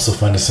 You can also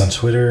find us on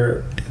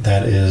Twitter.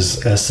 That is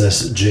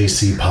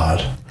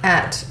ssjcpod.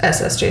 At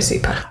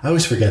ssjcpod. I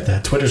always forget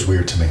that. Twitter's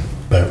weird to me,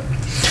 but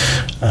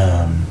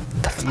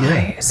The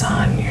fly is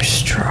on your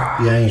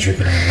straw. yeah, I ain't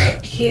drinking any of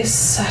that. He is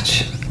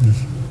such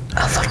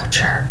a little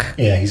jerk.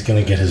 Yeah, he's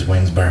gonna get his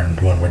wings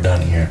burned when we're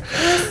done here.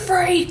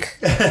 Freak.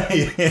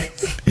 Yeah,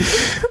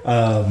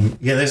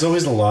 there's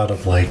always a lot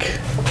of like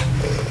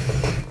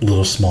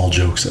little small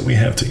jokes that we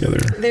have together.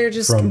 They're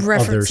just from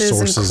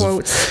references and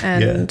quotes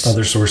and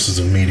other sources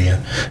of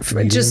media.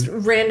 just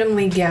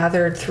randomly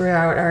gathered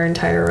throughout our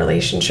entire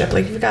relationship.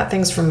 Like, you've got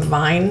things from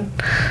Vine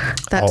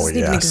that doesn't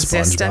even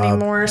exist SpongeBob.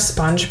 anymore.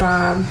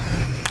 SpongeBob,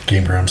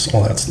 Game Grumps,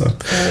 all that stuff.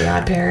 Fairly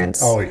Odd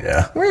Parents. Oh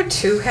yeah, We're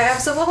two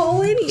halves of a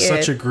whole idiot.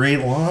 such a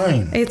great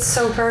line. It's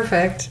so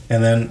perfect.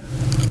 And then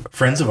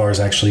friends of ours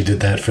actually did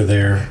that for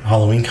their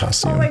Halloween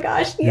costume. Oh my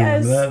gosh, You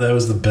yes. remember that? That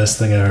was the best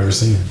thing I've ever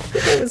seen.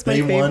 It was my They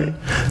favorite. won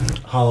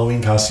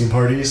Halloween costume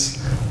parties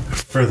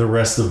for the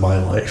rest of my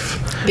life.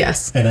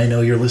 Yes. And I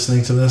know you're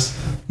listening to this.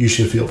 You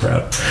should feel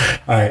proud.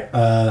 All right.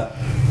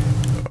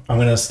 I'm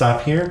going to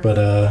stop here, but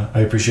I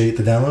appreciate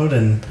the download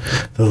and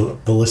the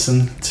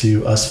listen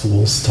to us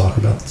fools talk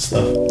about this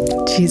stuff.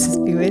 Jesus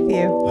be with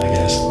you. Bye,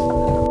 guys.